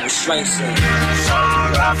 Barbara Streisand. So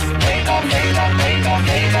rough, baby, baby, baby,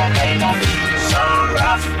 baby, baby. So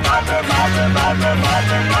rough, mother, mother, mother,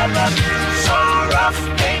 mother, mother. So rough,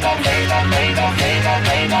 baby, baby, baby, baby,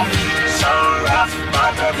 baby. So rough,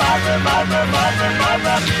 mother, mother, mother, mother,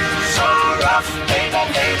 mother. So rough, baby,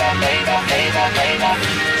 baby, baby, baby, baby.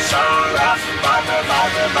 So rough, mother,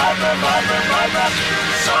 mother, mother, mother, mother.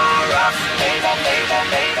 So rough, baby, baby,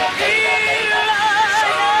 baby, baby, baby. So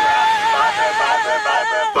rough, mother, mother,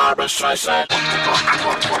 mother, Barbara Streisand.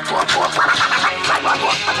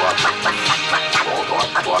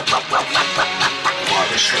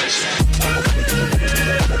 Barbara Streisand.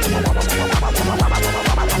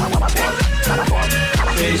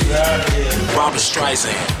 Barbara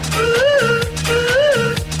Streisand.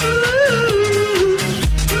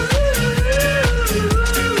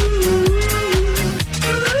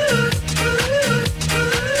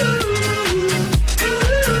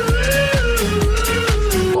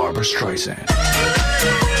 Barbara Streisand.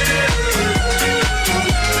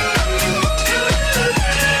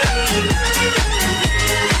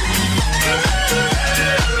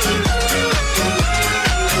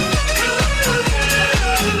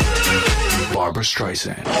 Barbara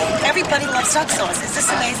Streisand. Everybody loves duck sauce. Is this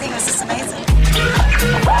amazing? Is this amazing?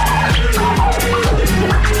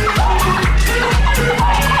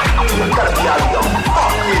 You gotta be out of your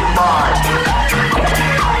fucking mind.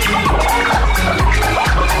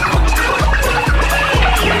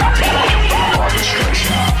 Barbara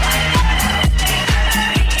Streisand.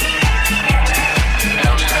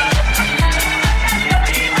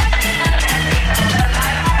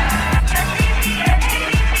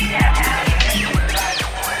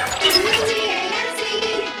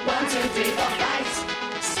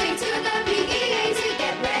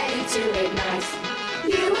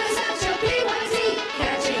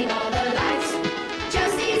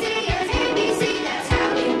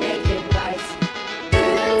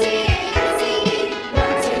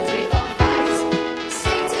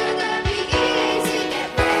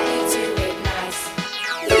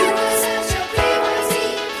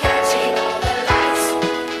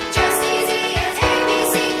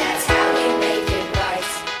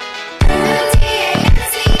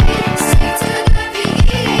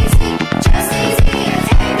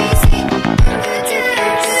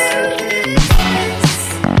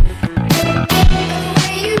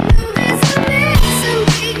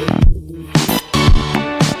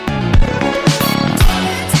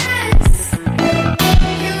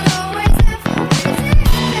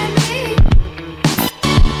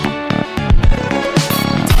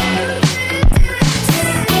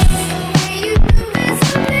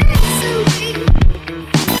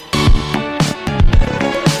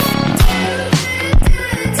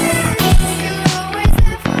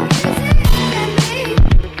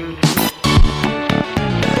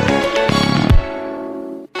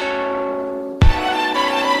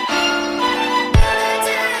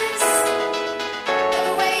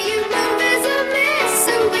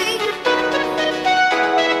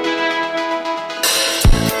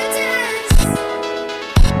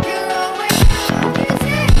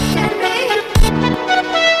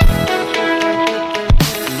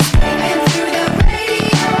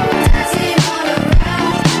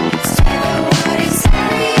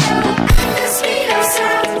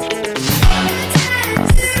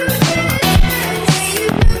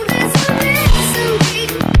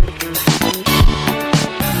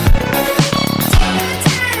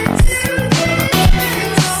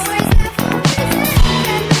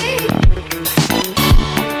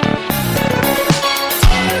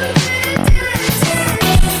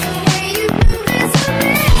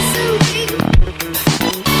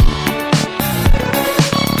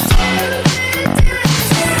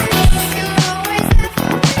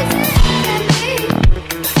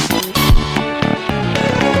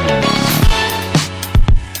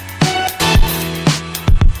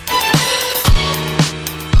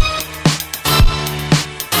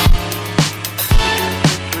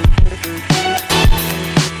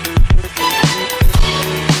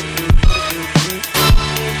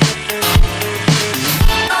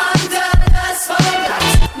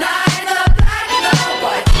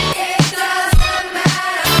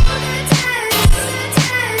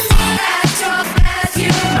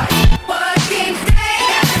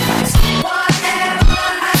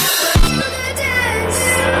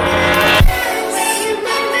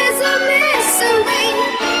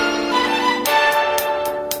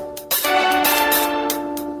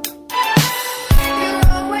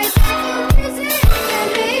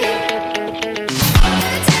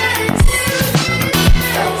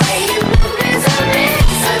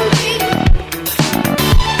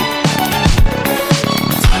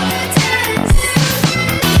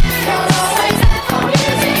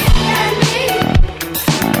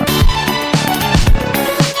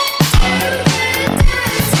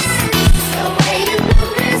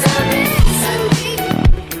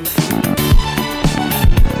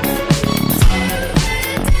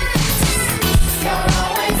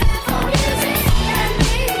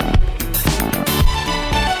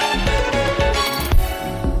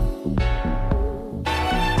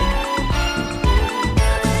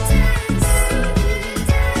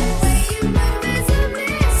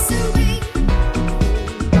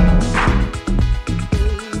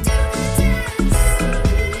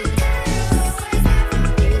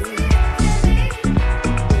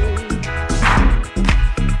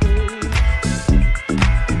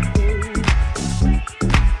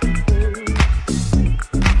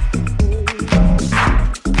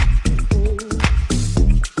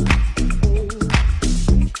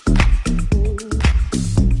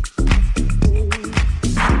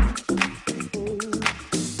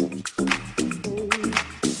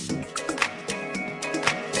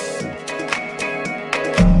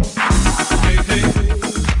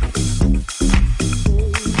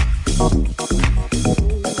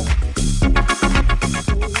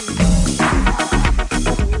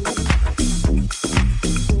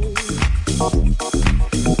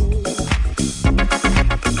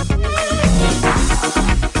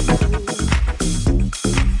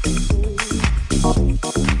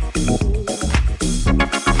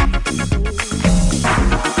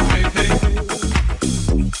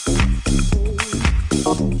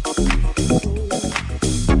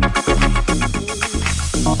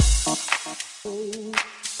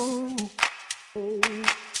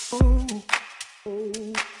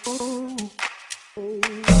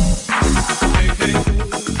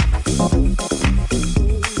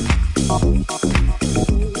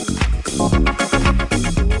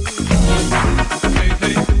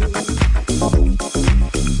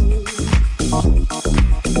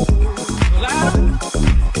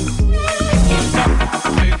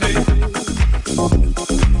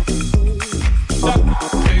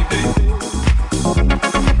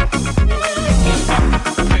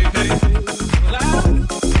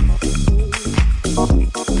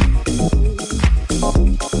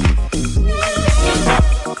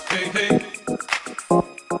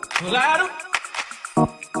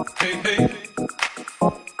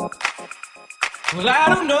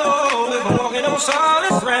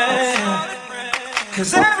 solid thread.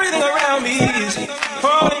 'Cause everything around me is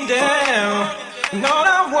falling down, and all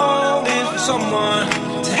I want is for someone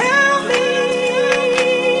to help me.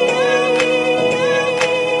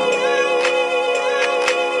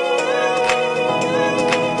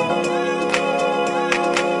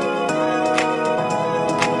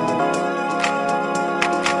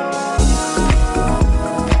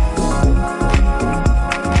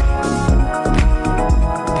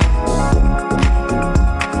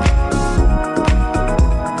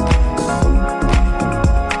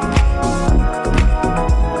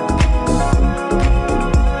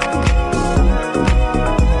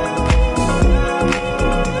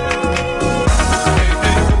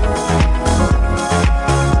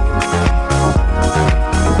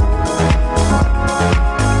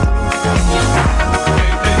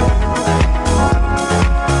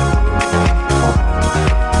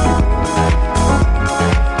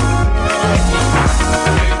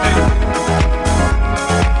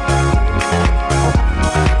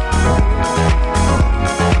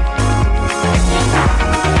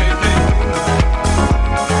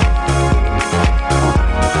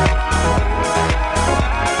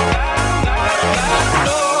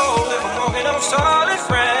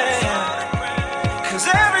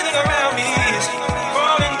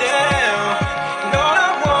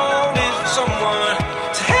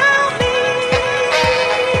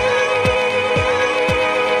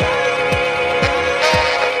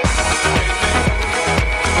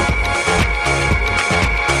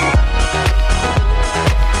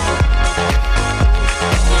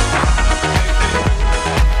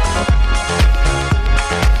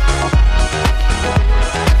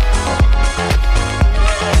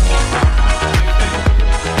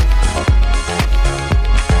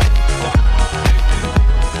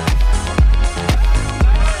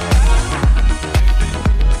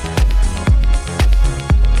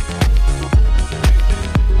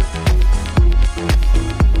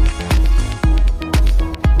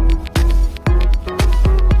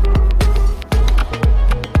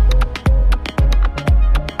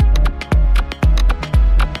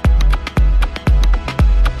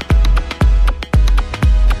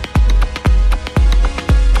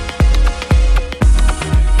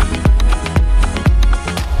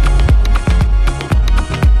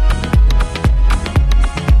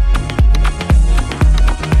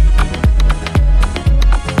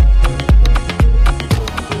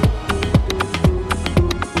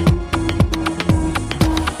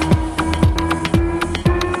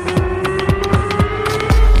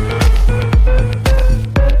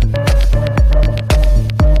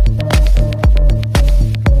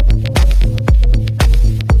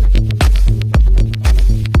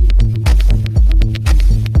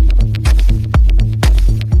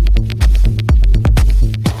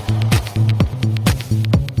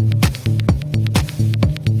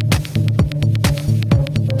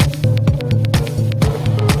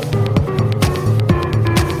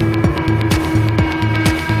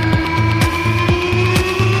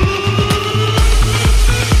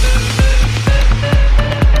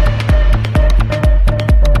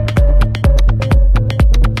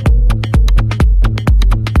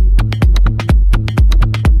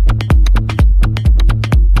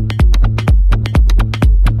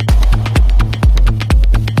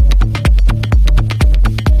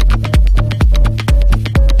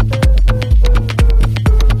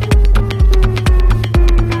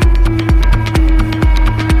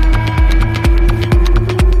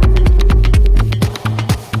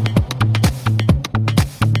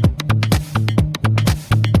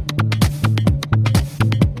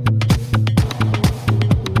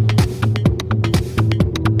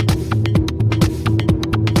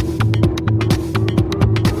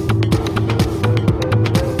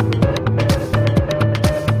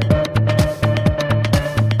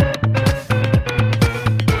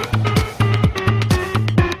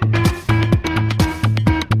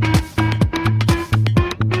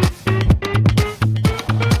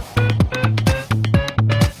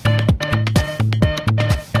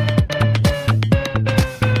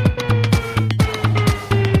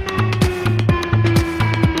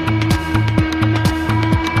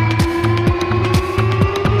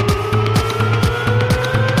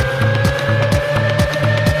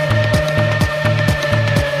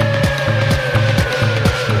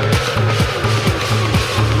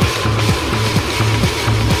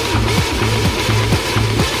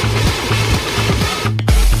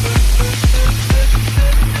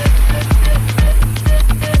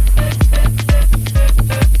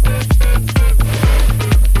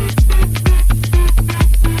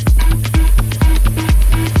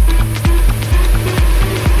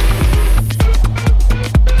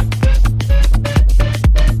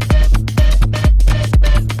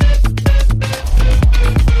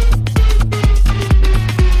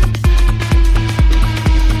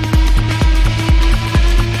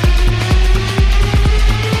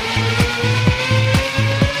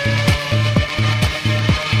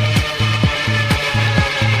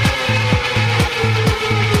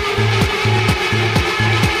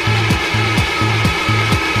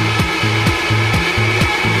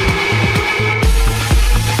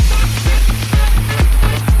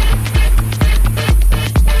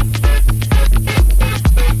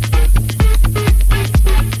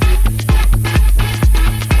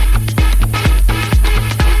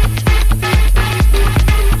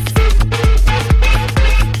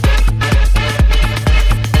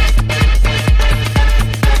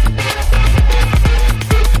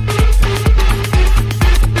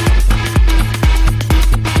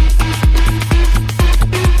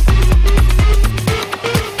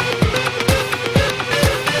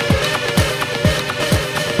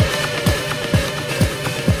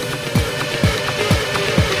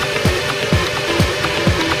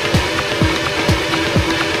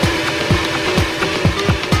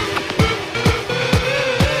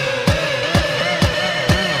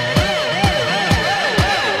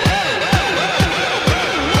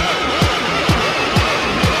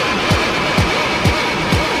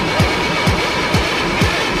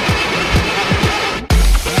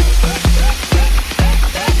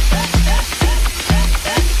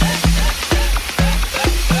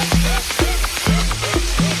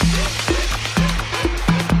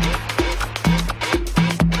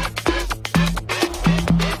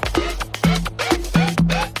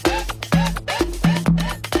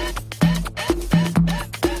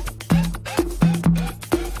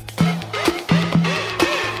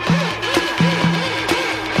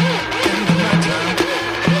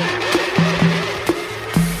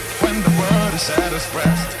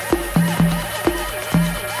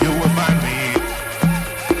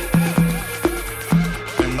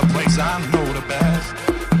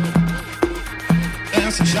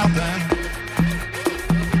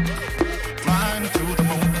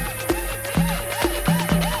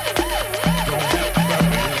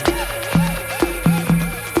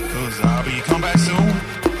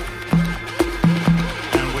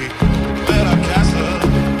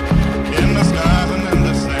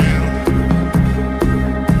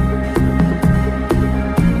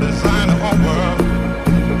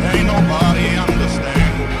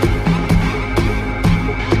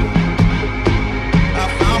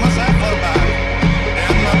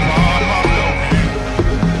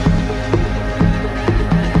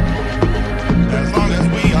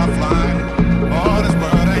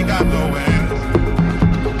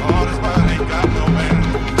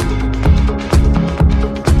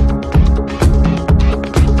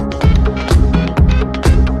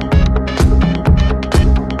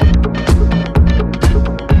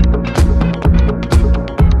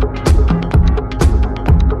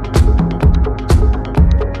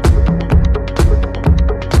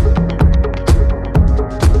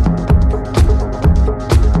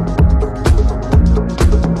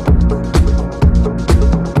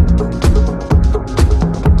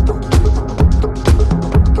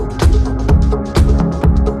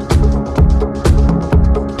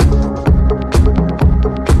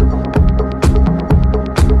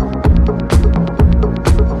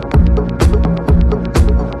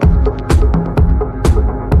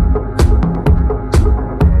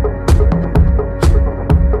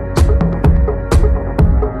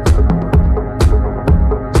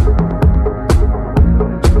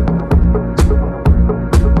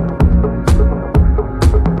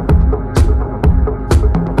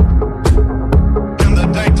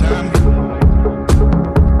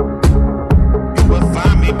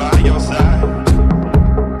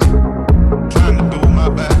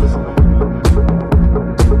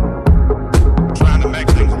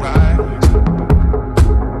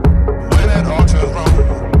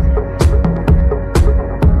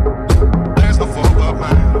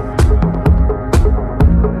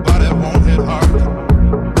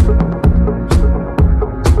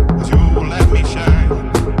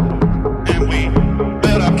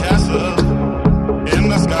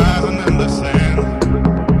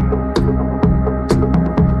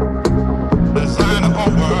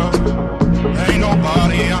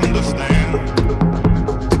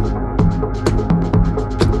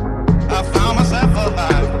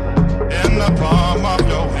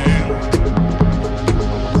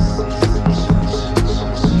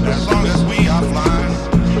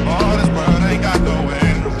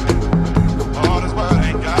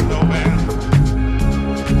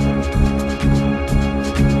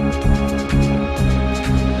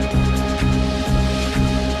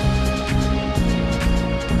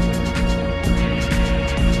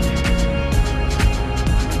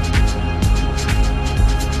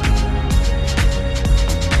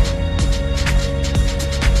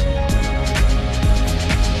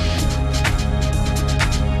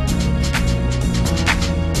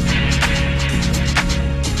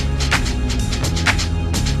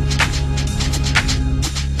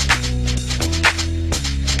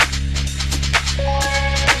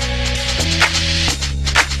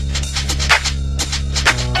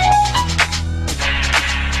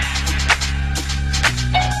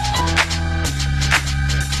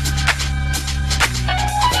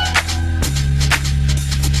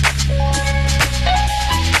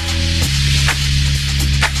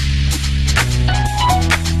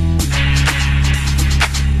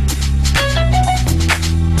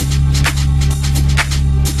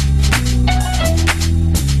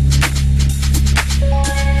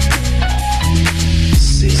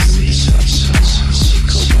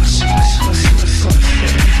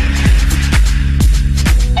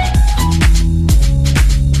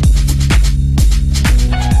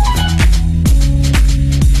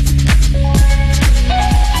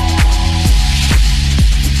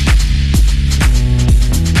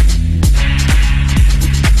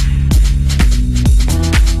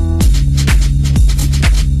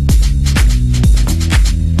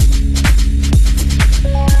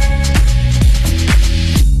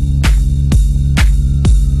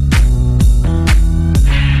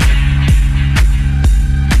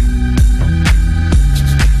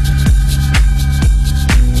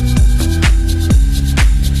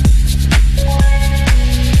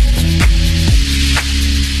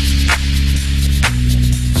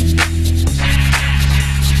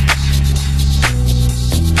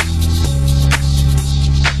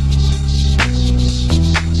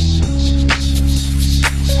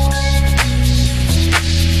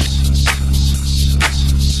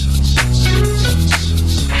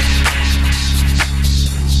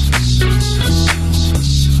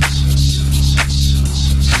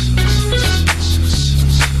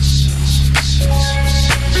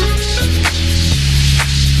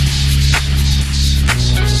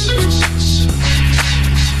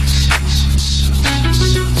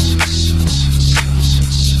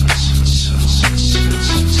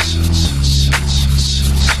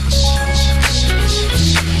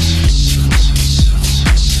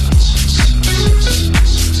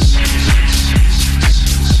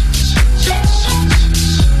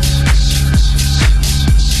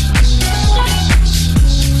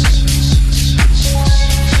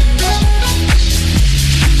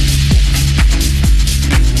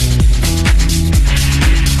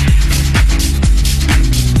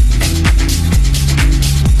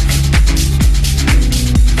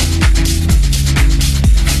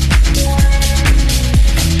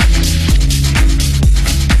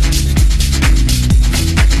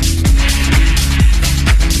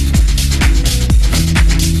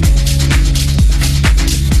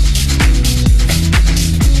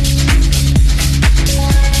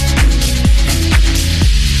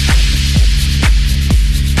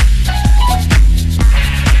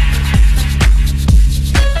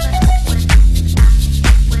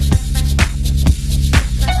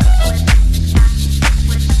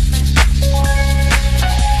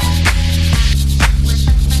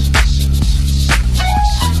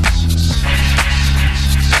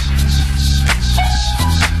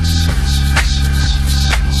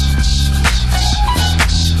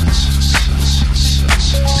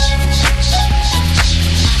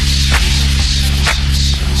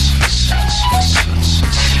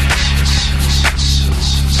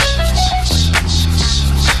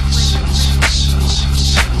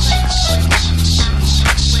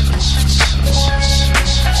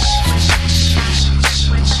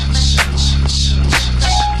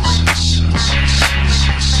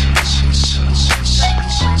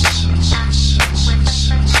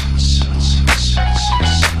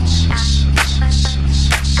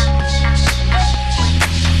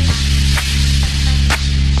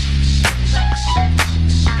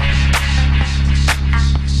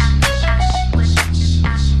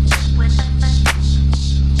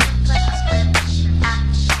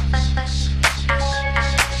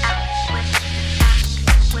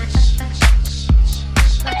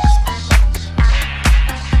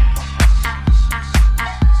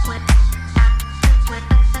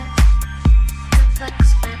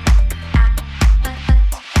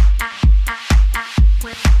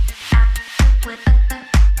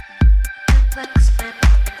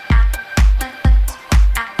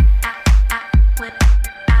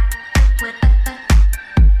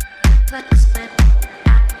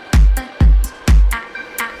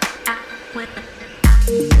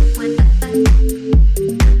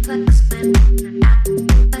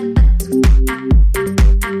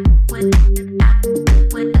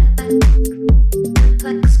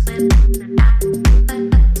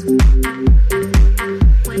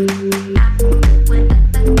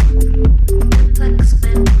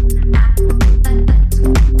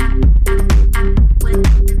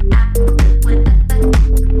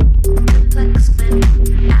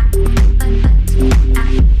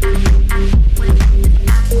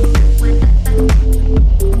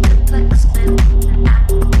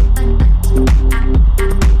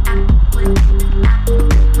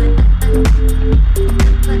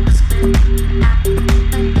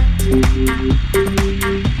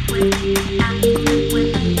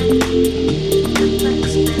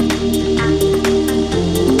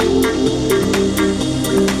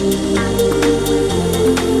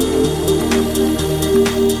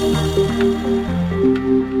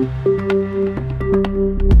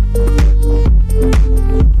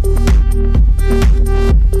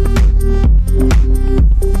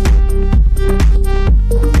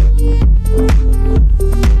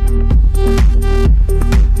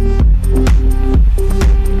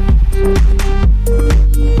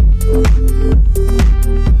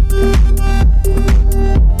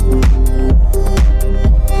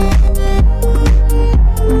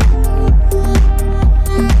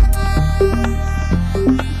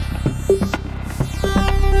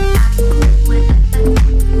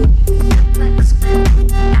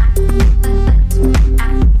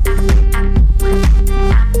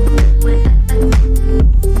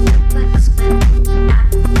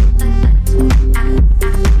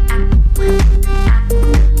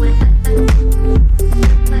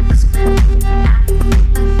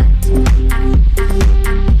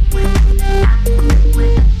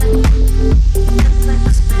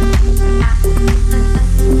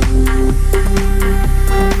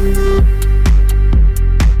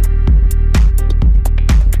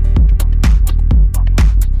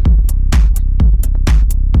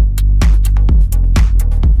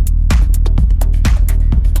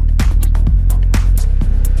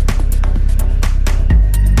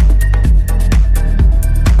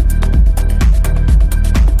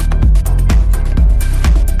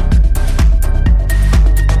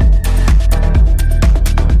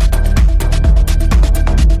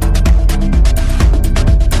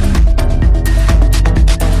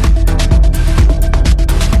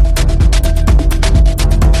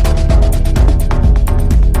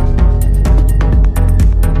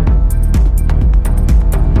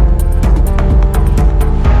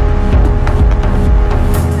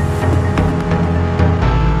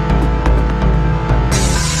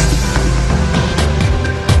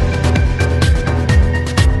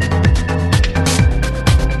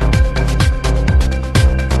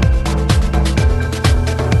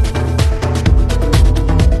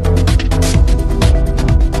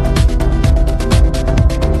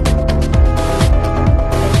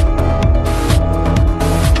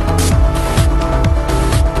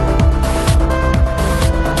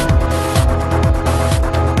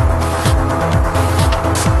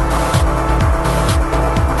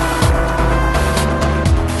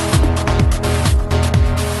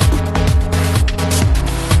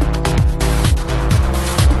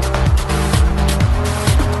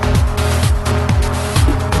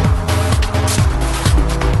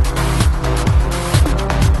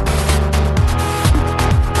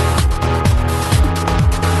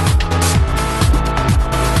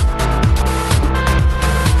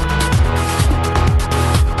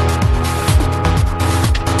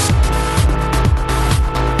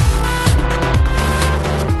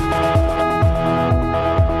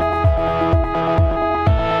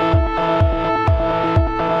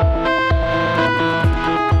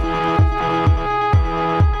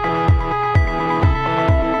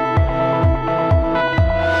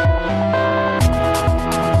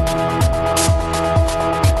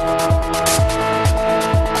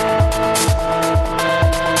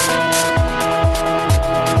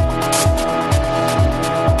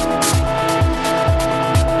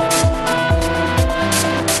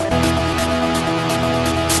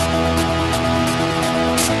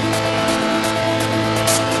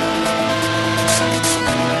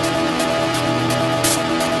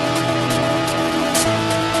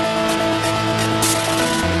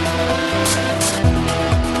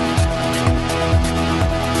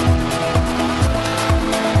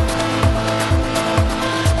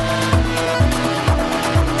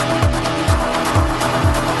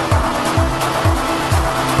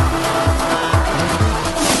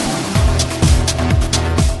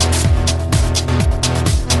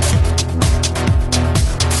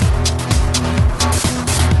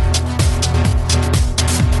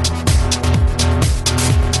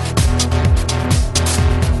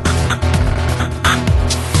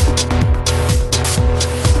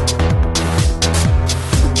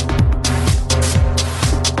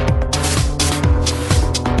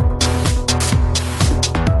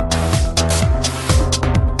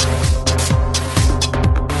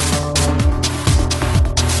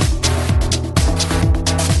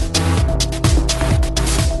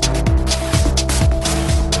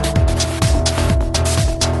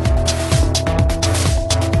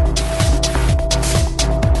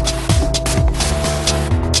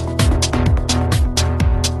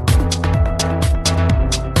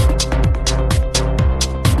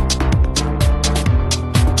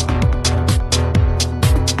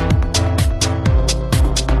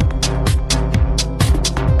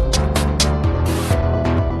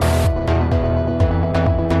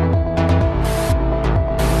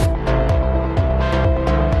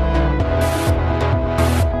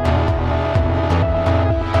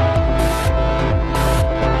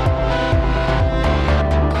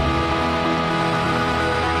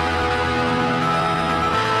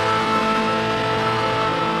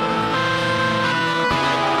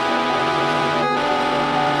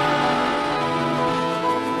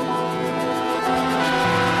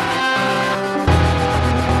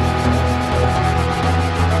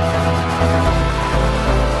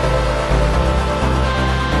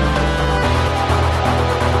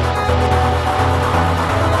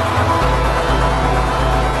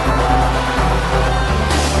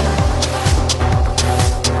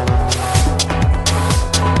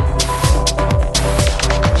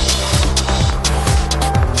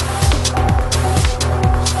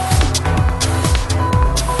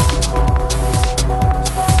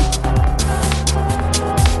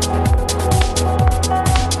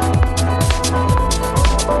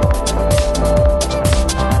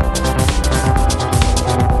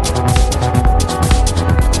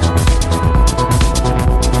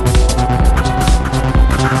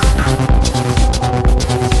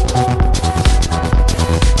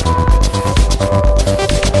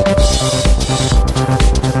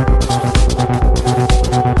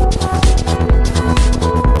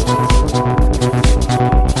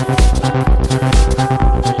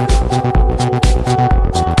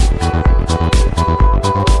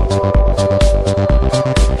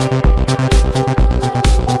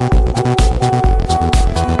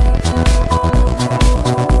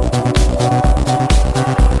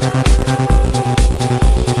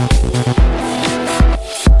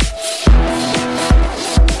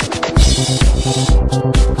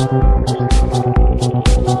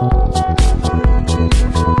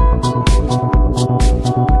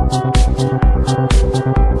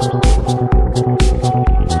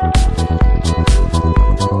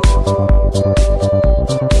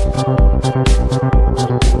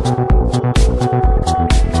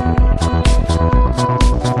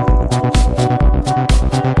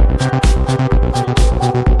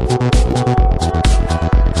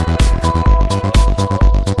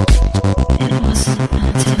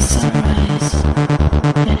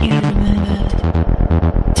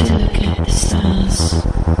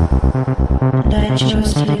 I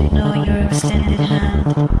chose to ignore your extended hand.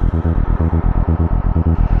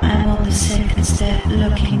 I'm on the second step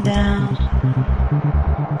looking down.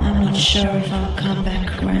 I'm not sure if I'll come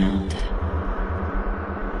back around.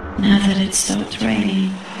 Now that it stopped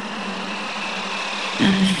raining,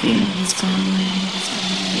 and the feeling has gone away.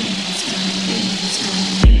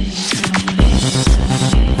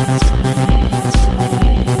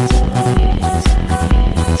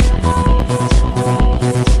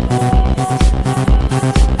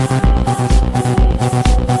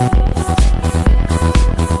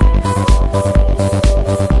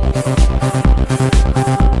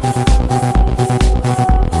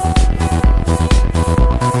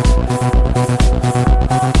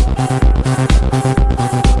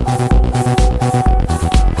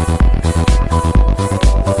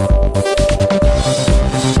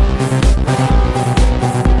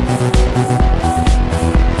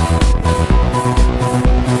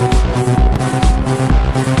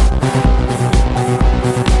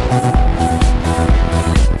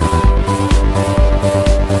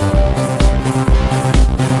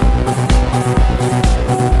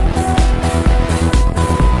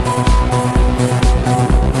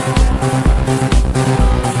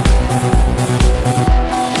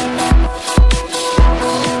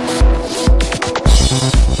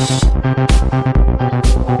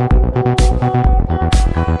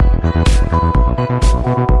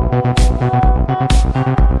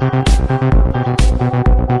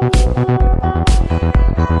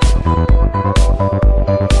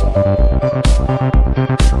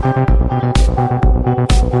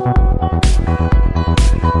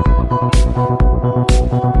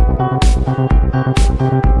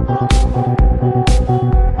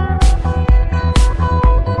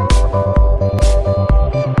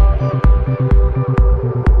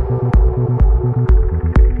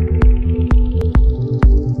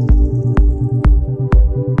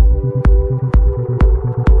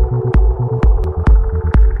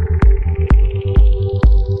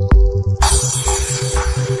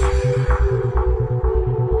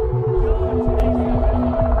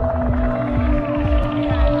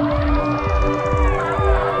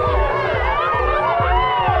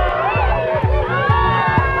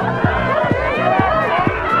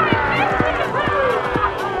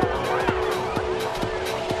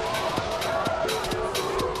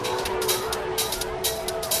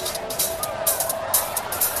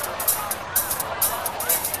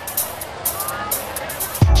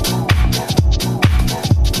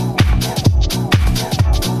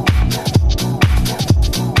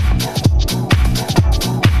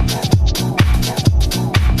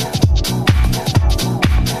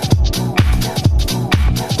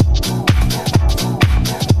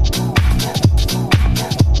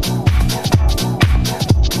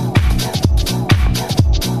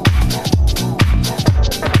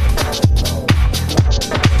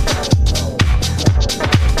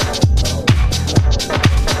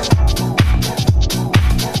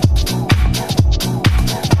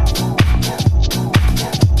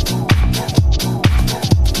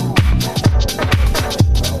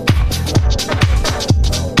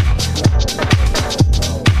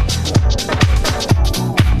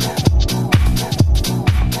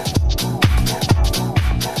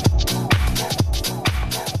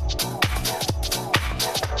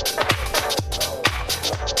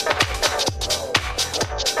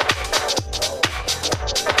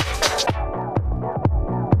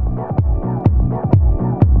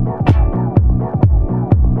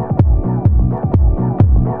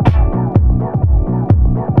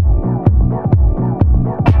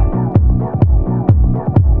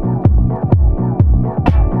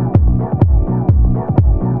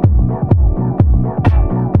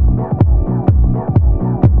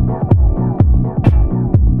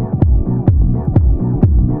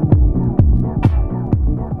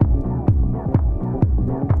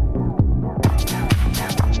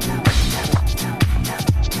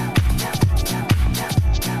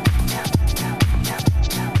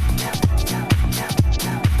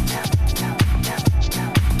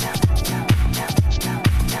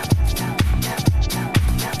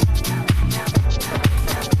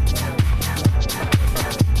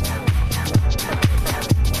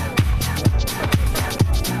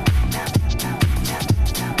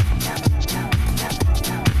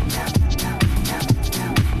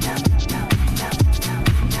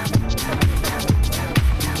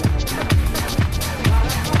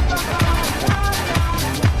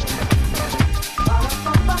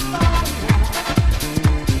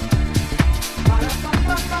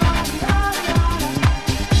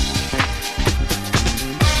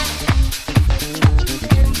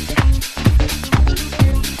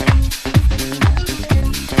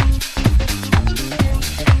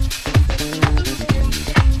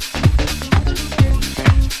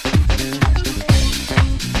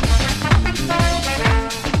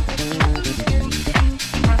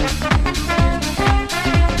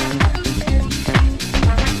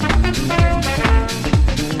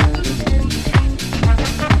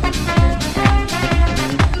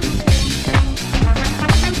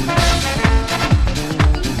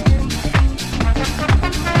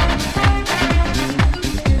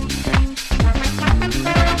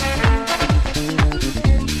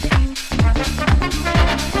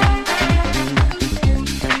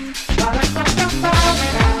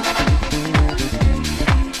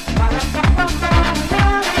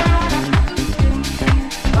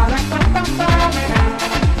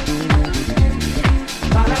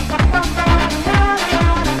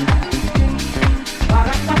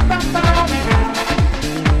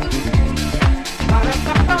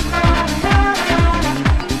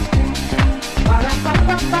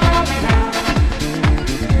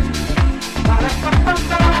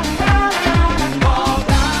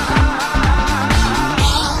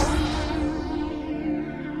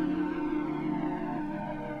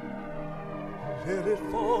 let it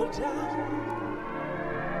fall down.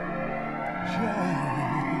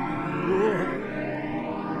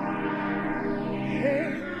 Hey,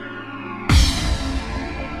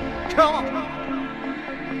 come on.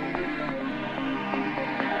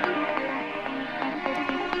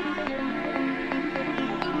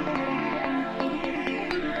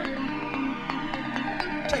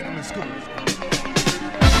 Take them to school.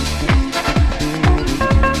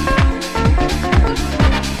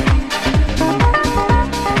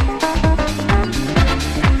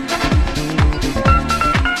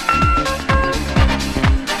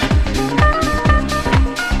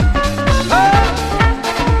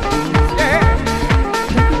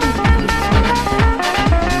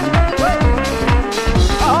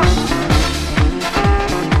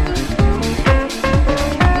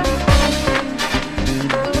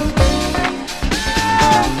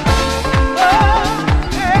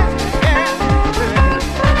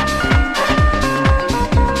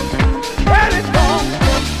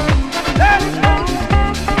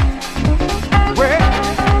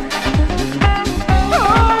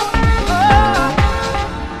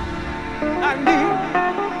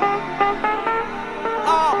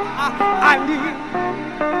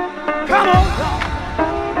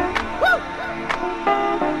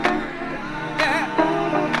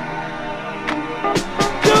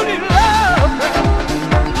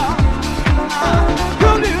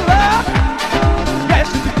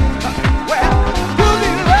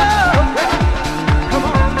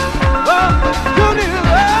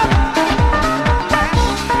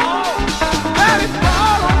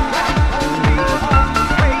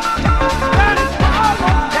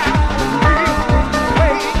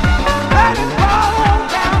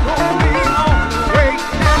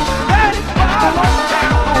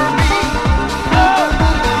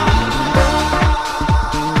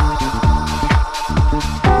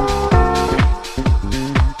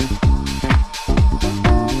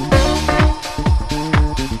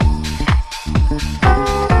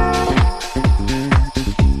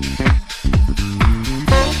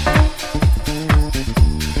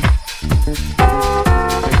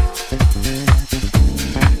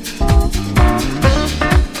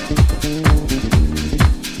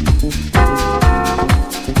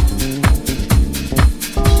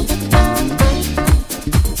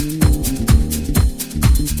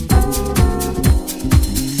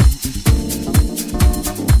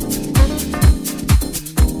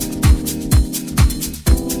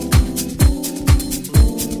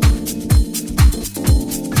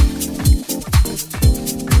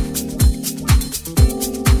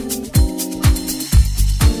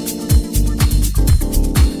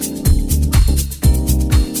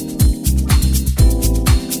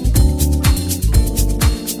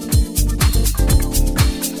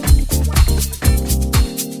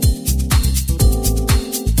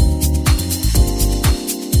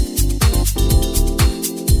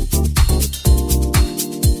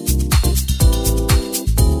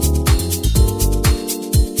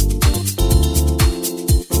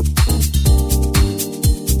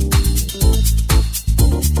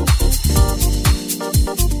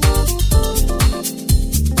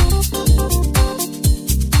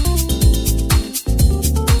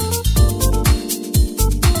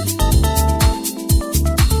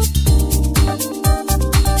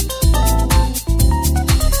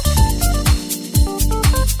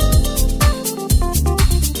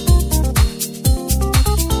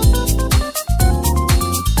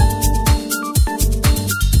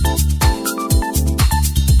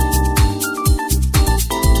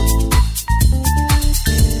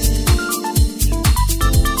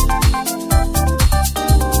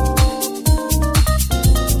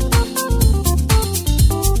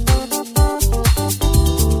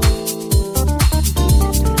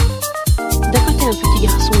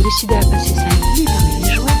 décidé à passer sa vie parmi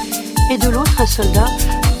les jouets, et de l'autre un soldat,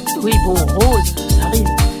 oui bon, rose, ça arrive,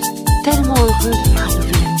 tellement heureux de faire de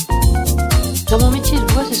l'ami. Dans mon métier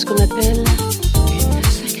de voix, c'est ce qu'on appelle une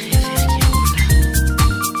sacrée affaire qui roule.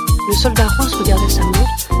 Le soldat rose regardait sa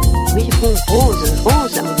montre, oui bon,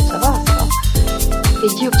 rose, la montre, ça va,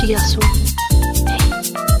 et dit au petit garçon, hey,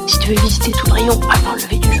 si tu veux visiter tout le rayon avant le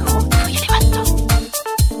lever du jour, il faut y aller maintenant.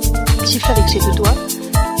 Il siffla avec ses deux doigts,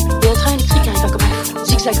 et un train électrique arriva comme un fou,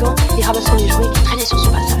 zigzagant et ramassant les jouets qui traînaient sur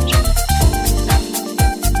son passage.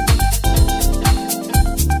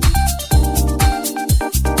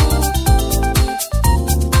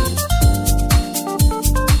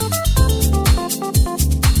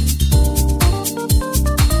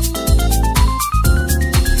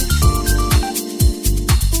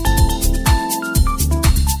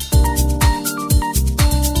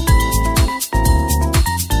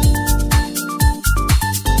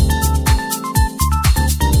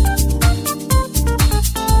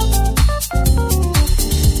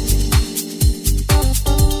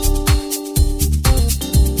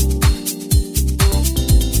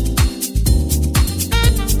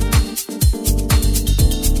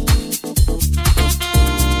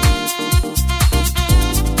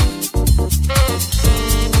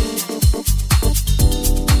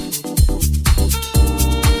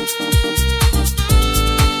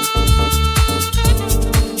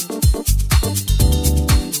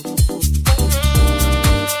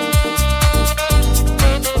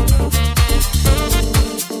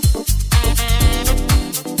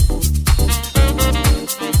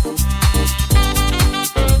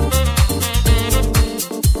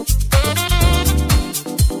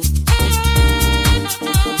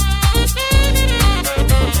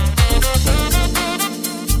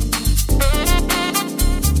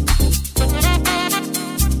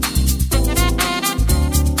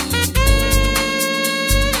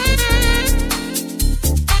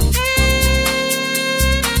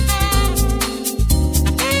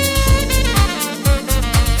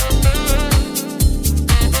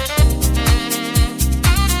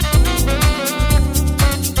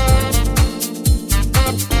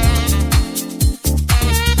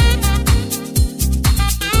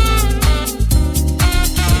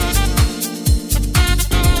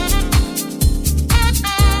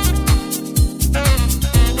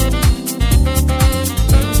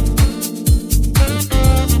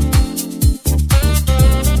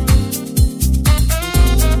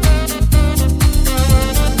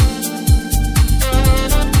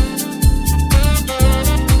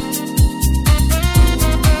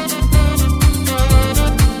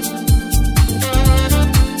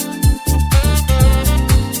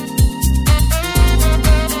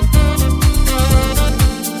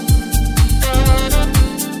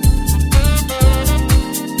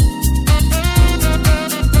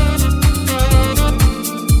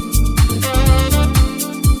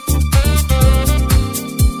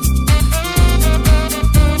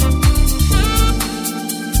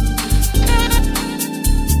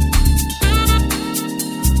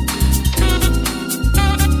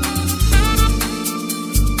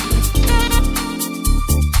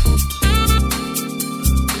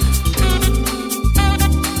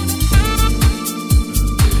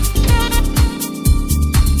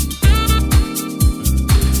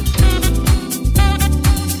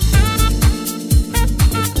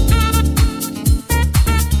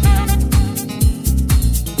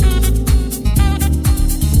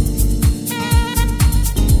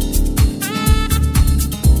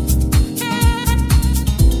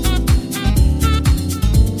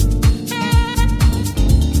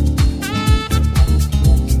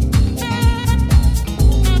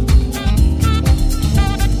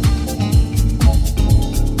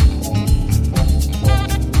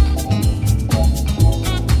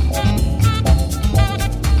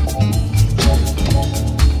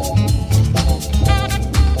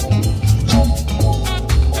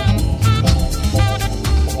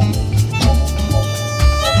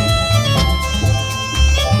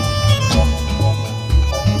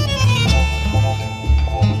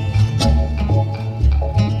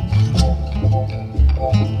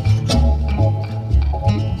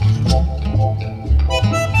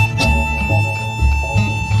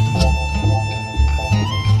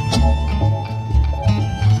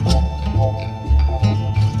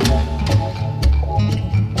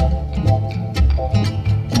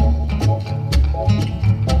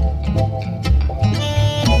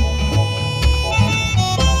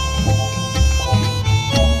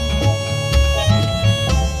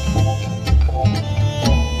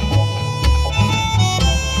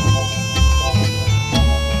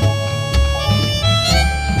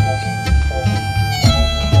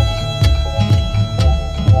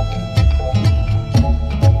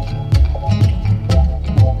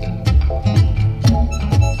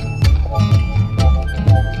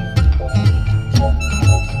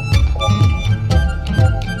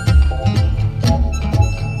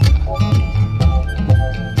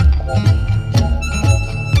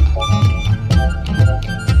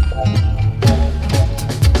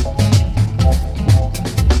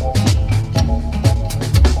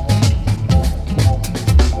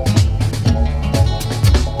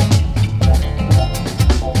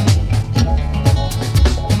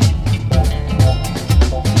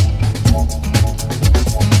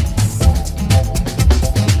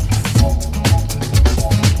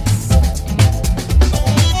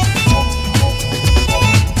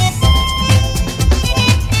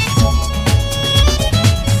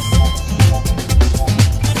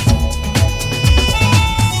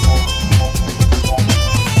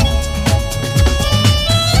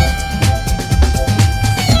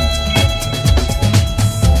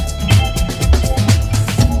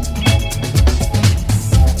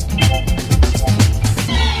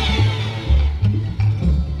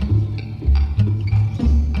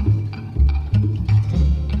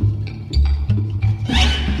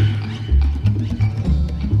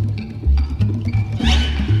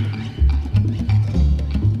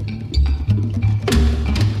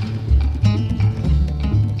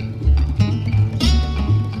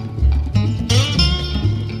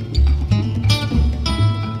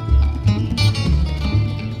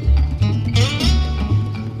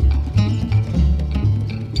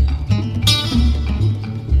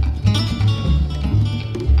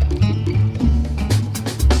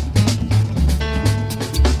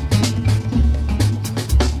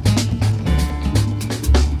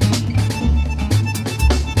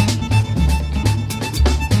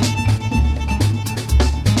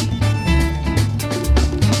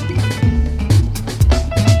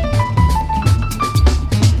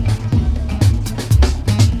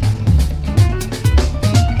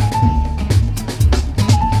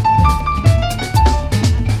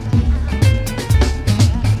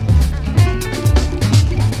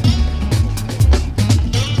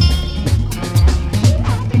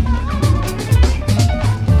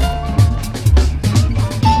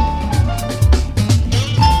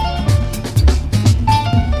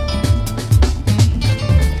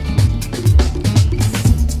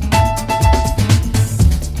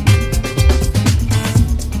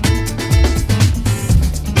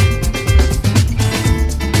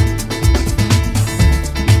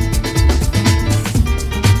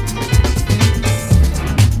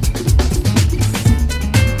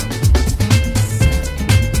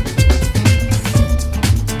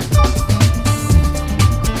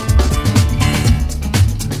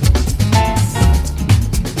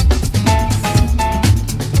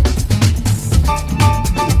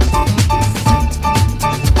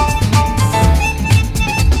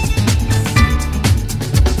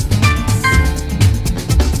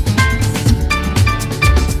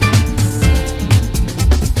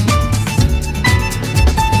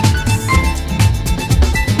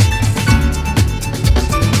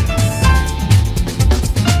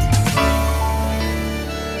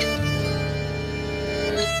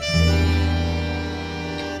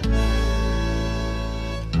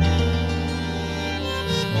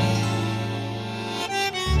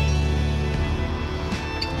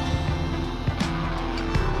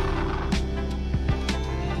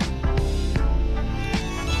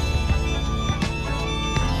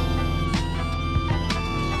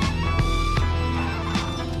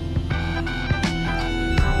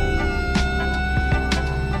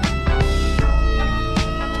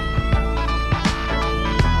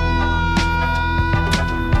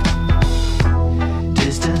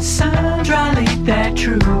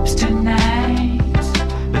 their troops tonight.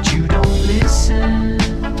 But you don't listen.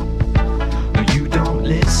 You don't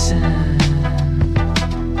listen.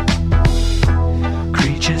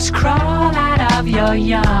 Creatures crawl out of your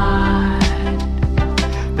yard,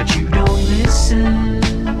 but you don't listen.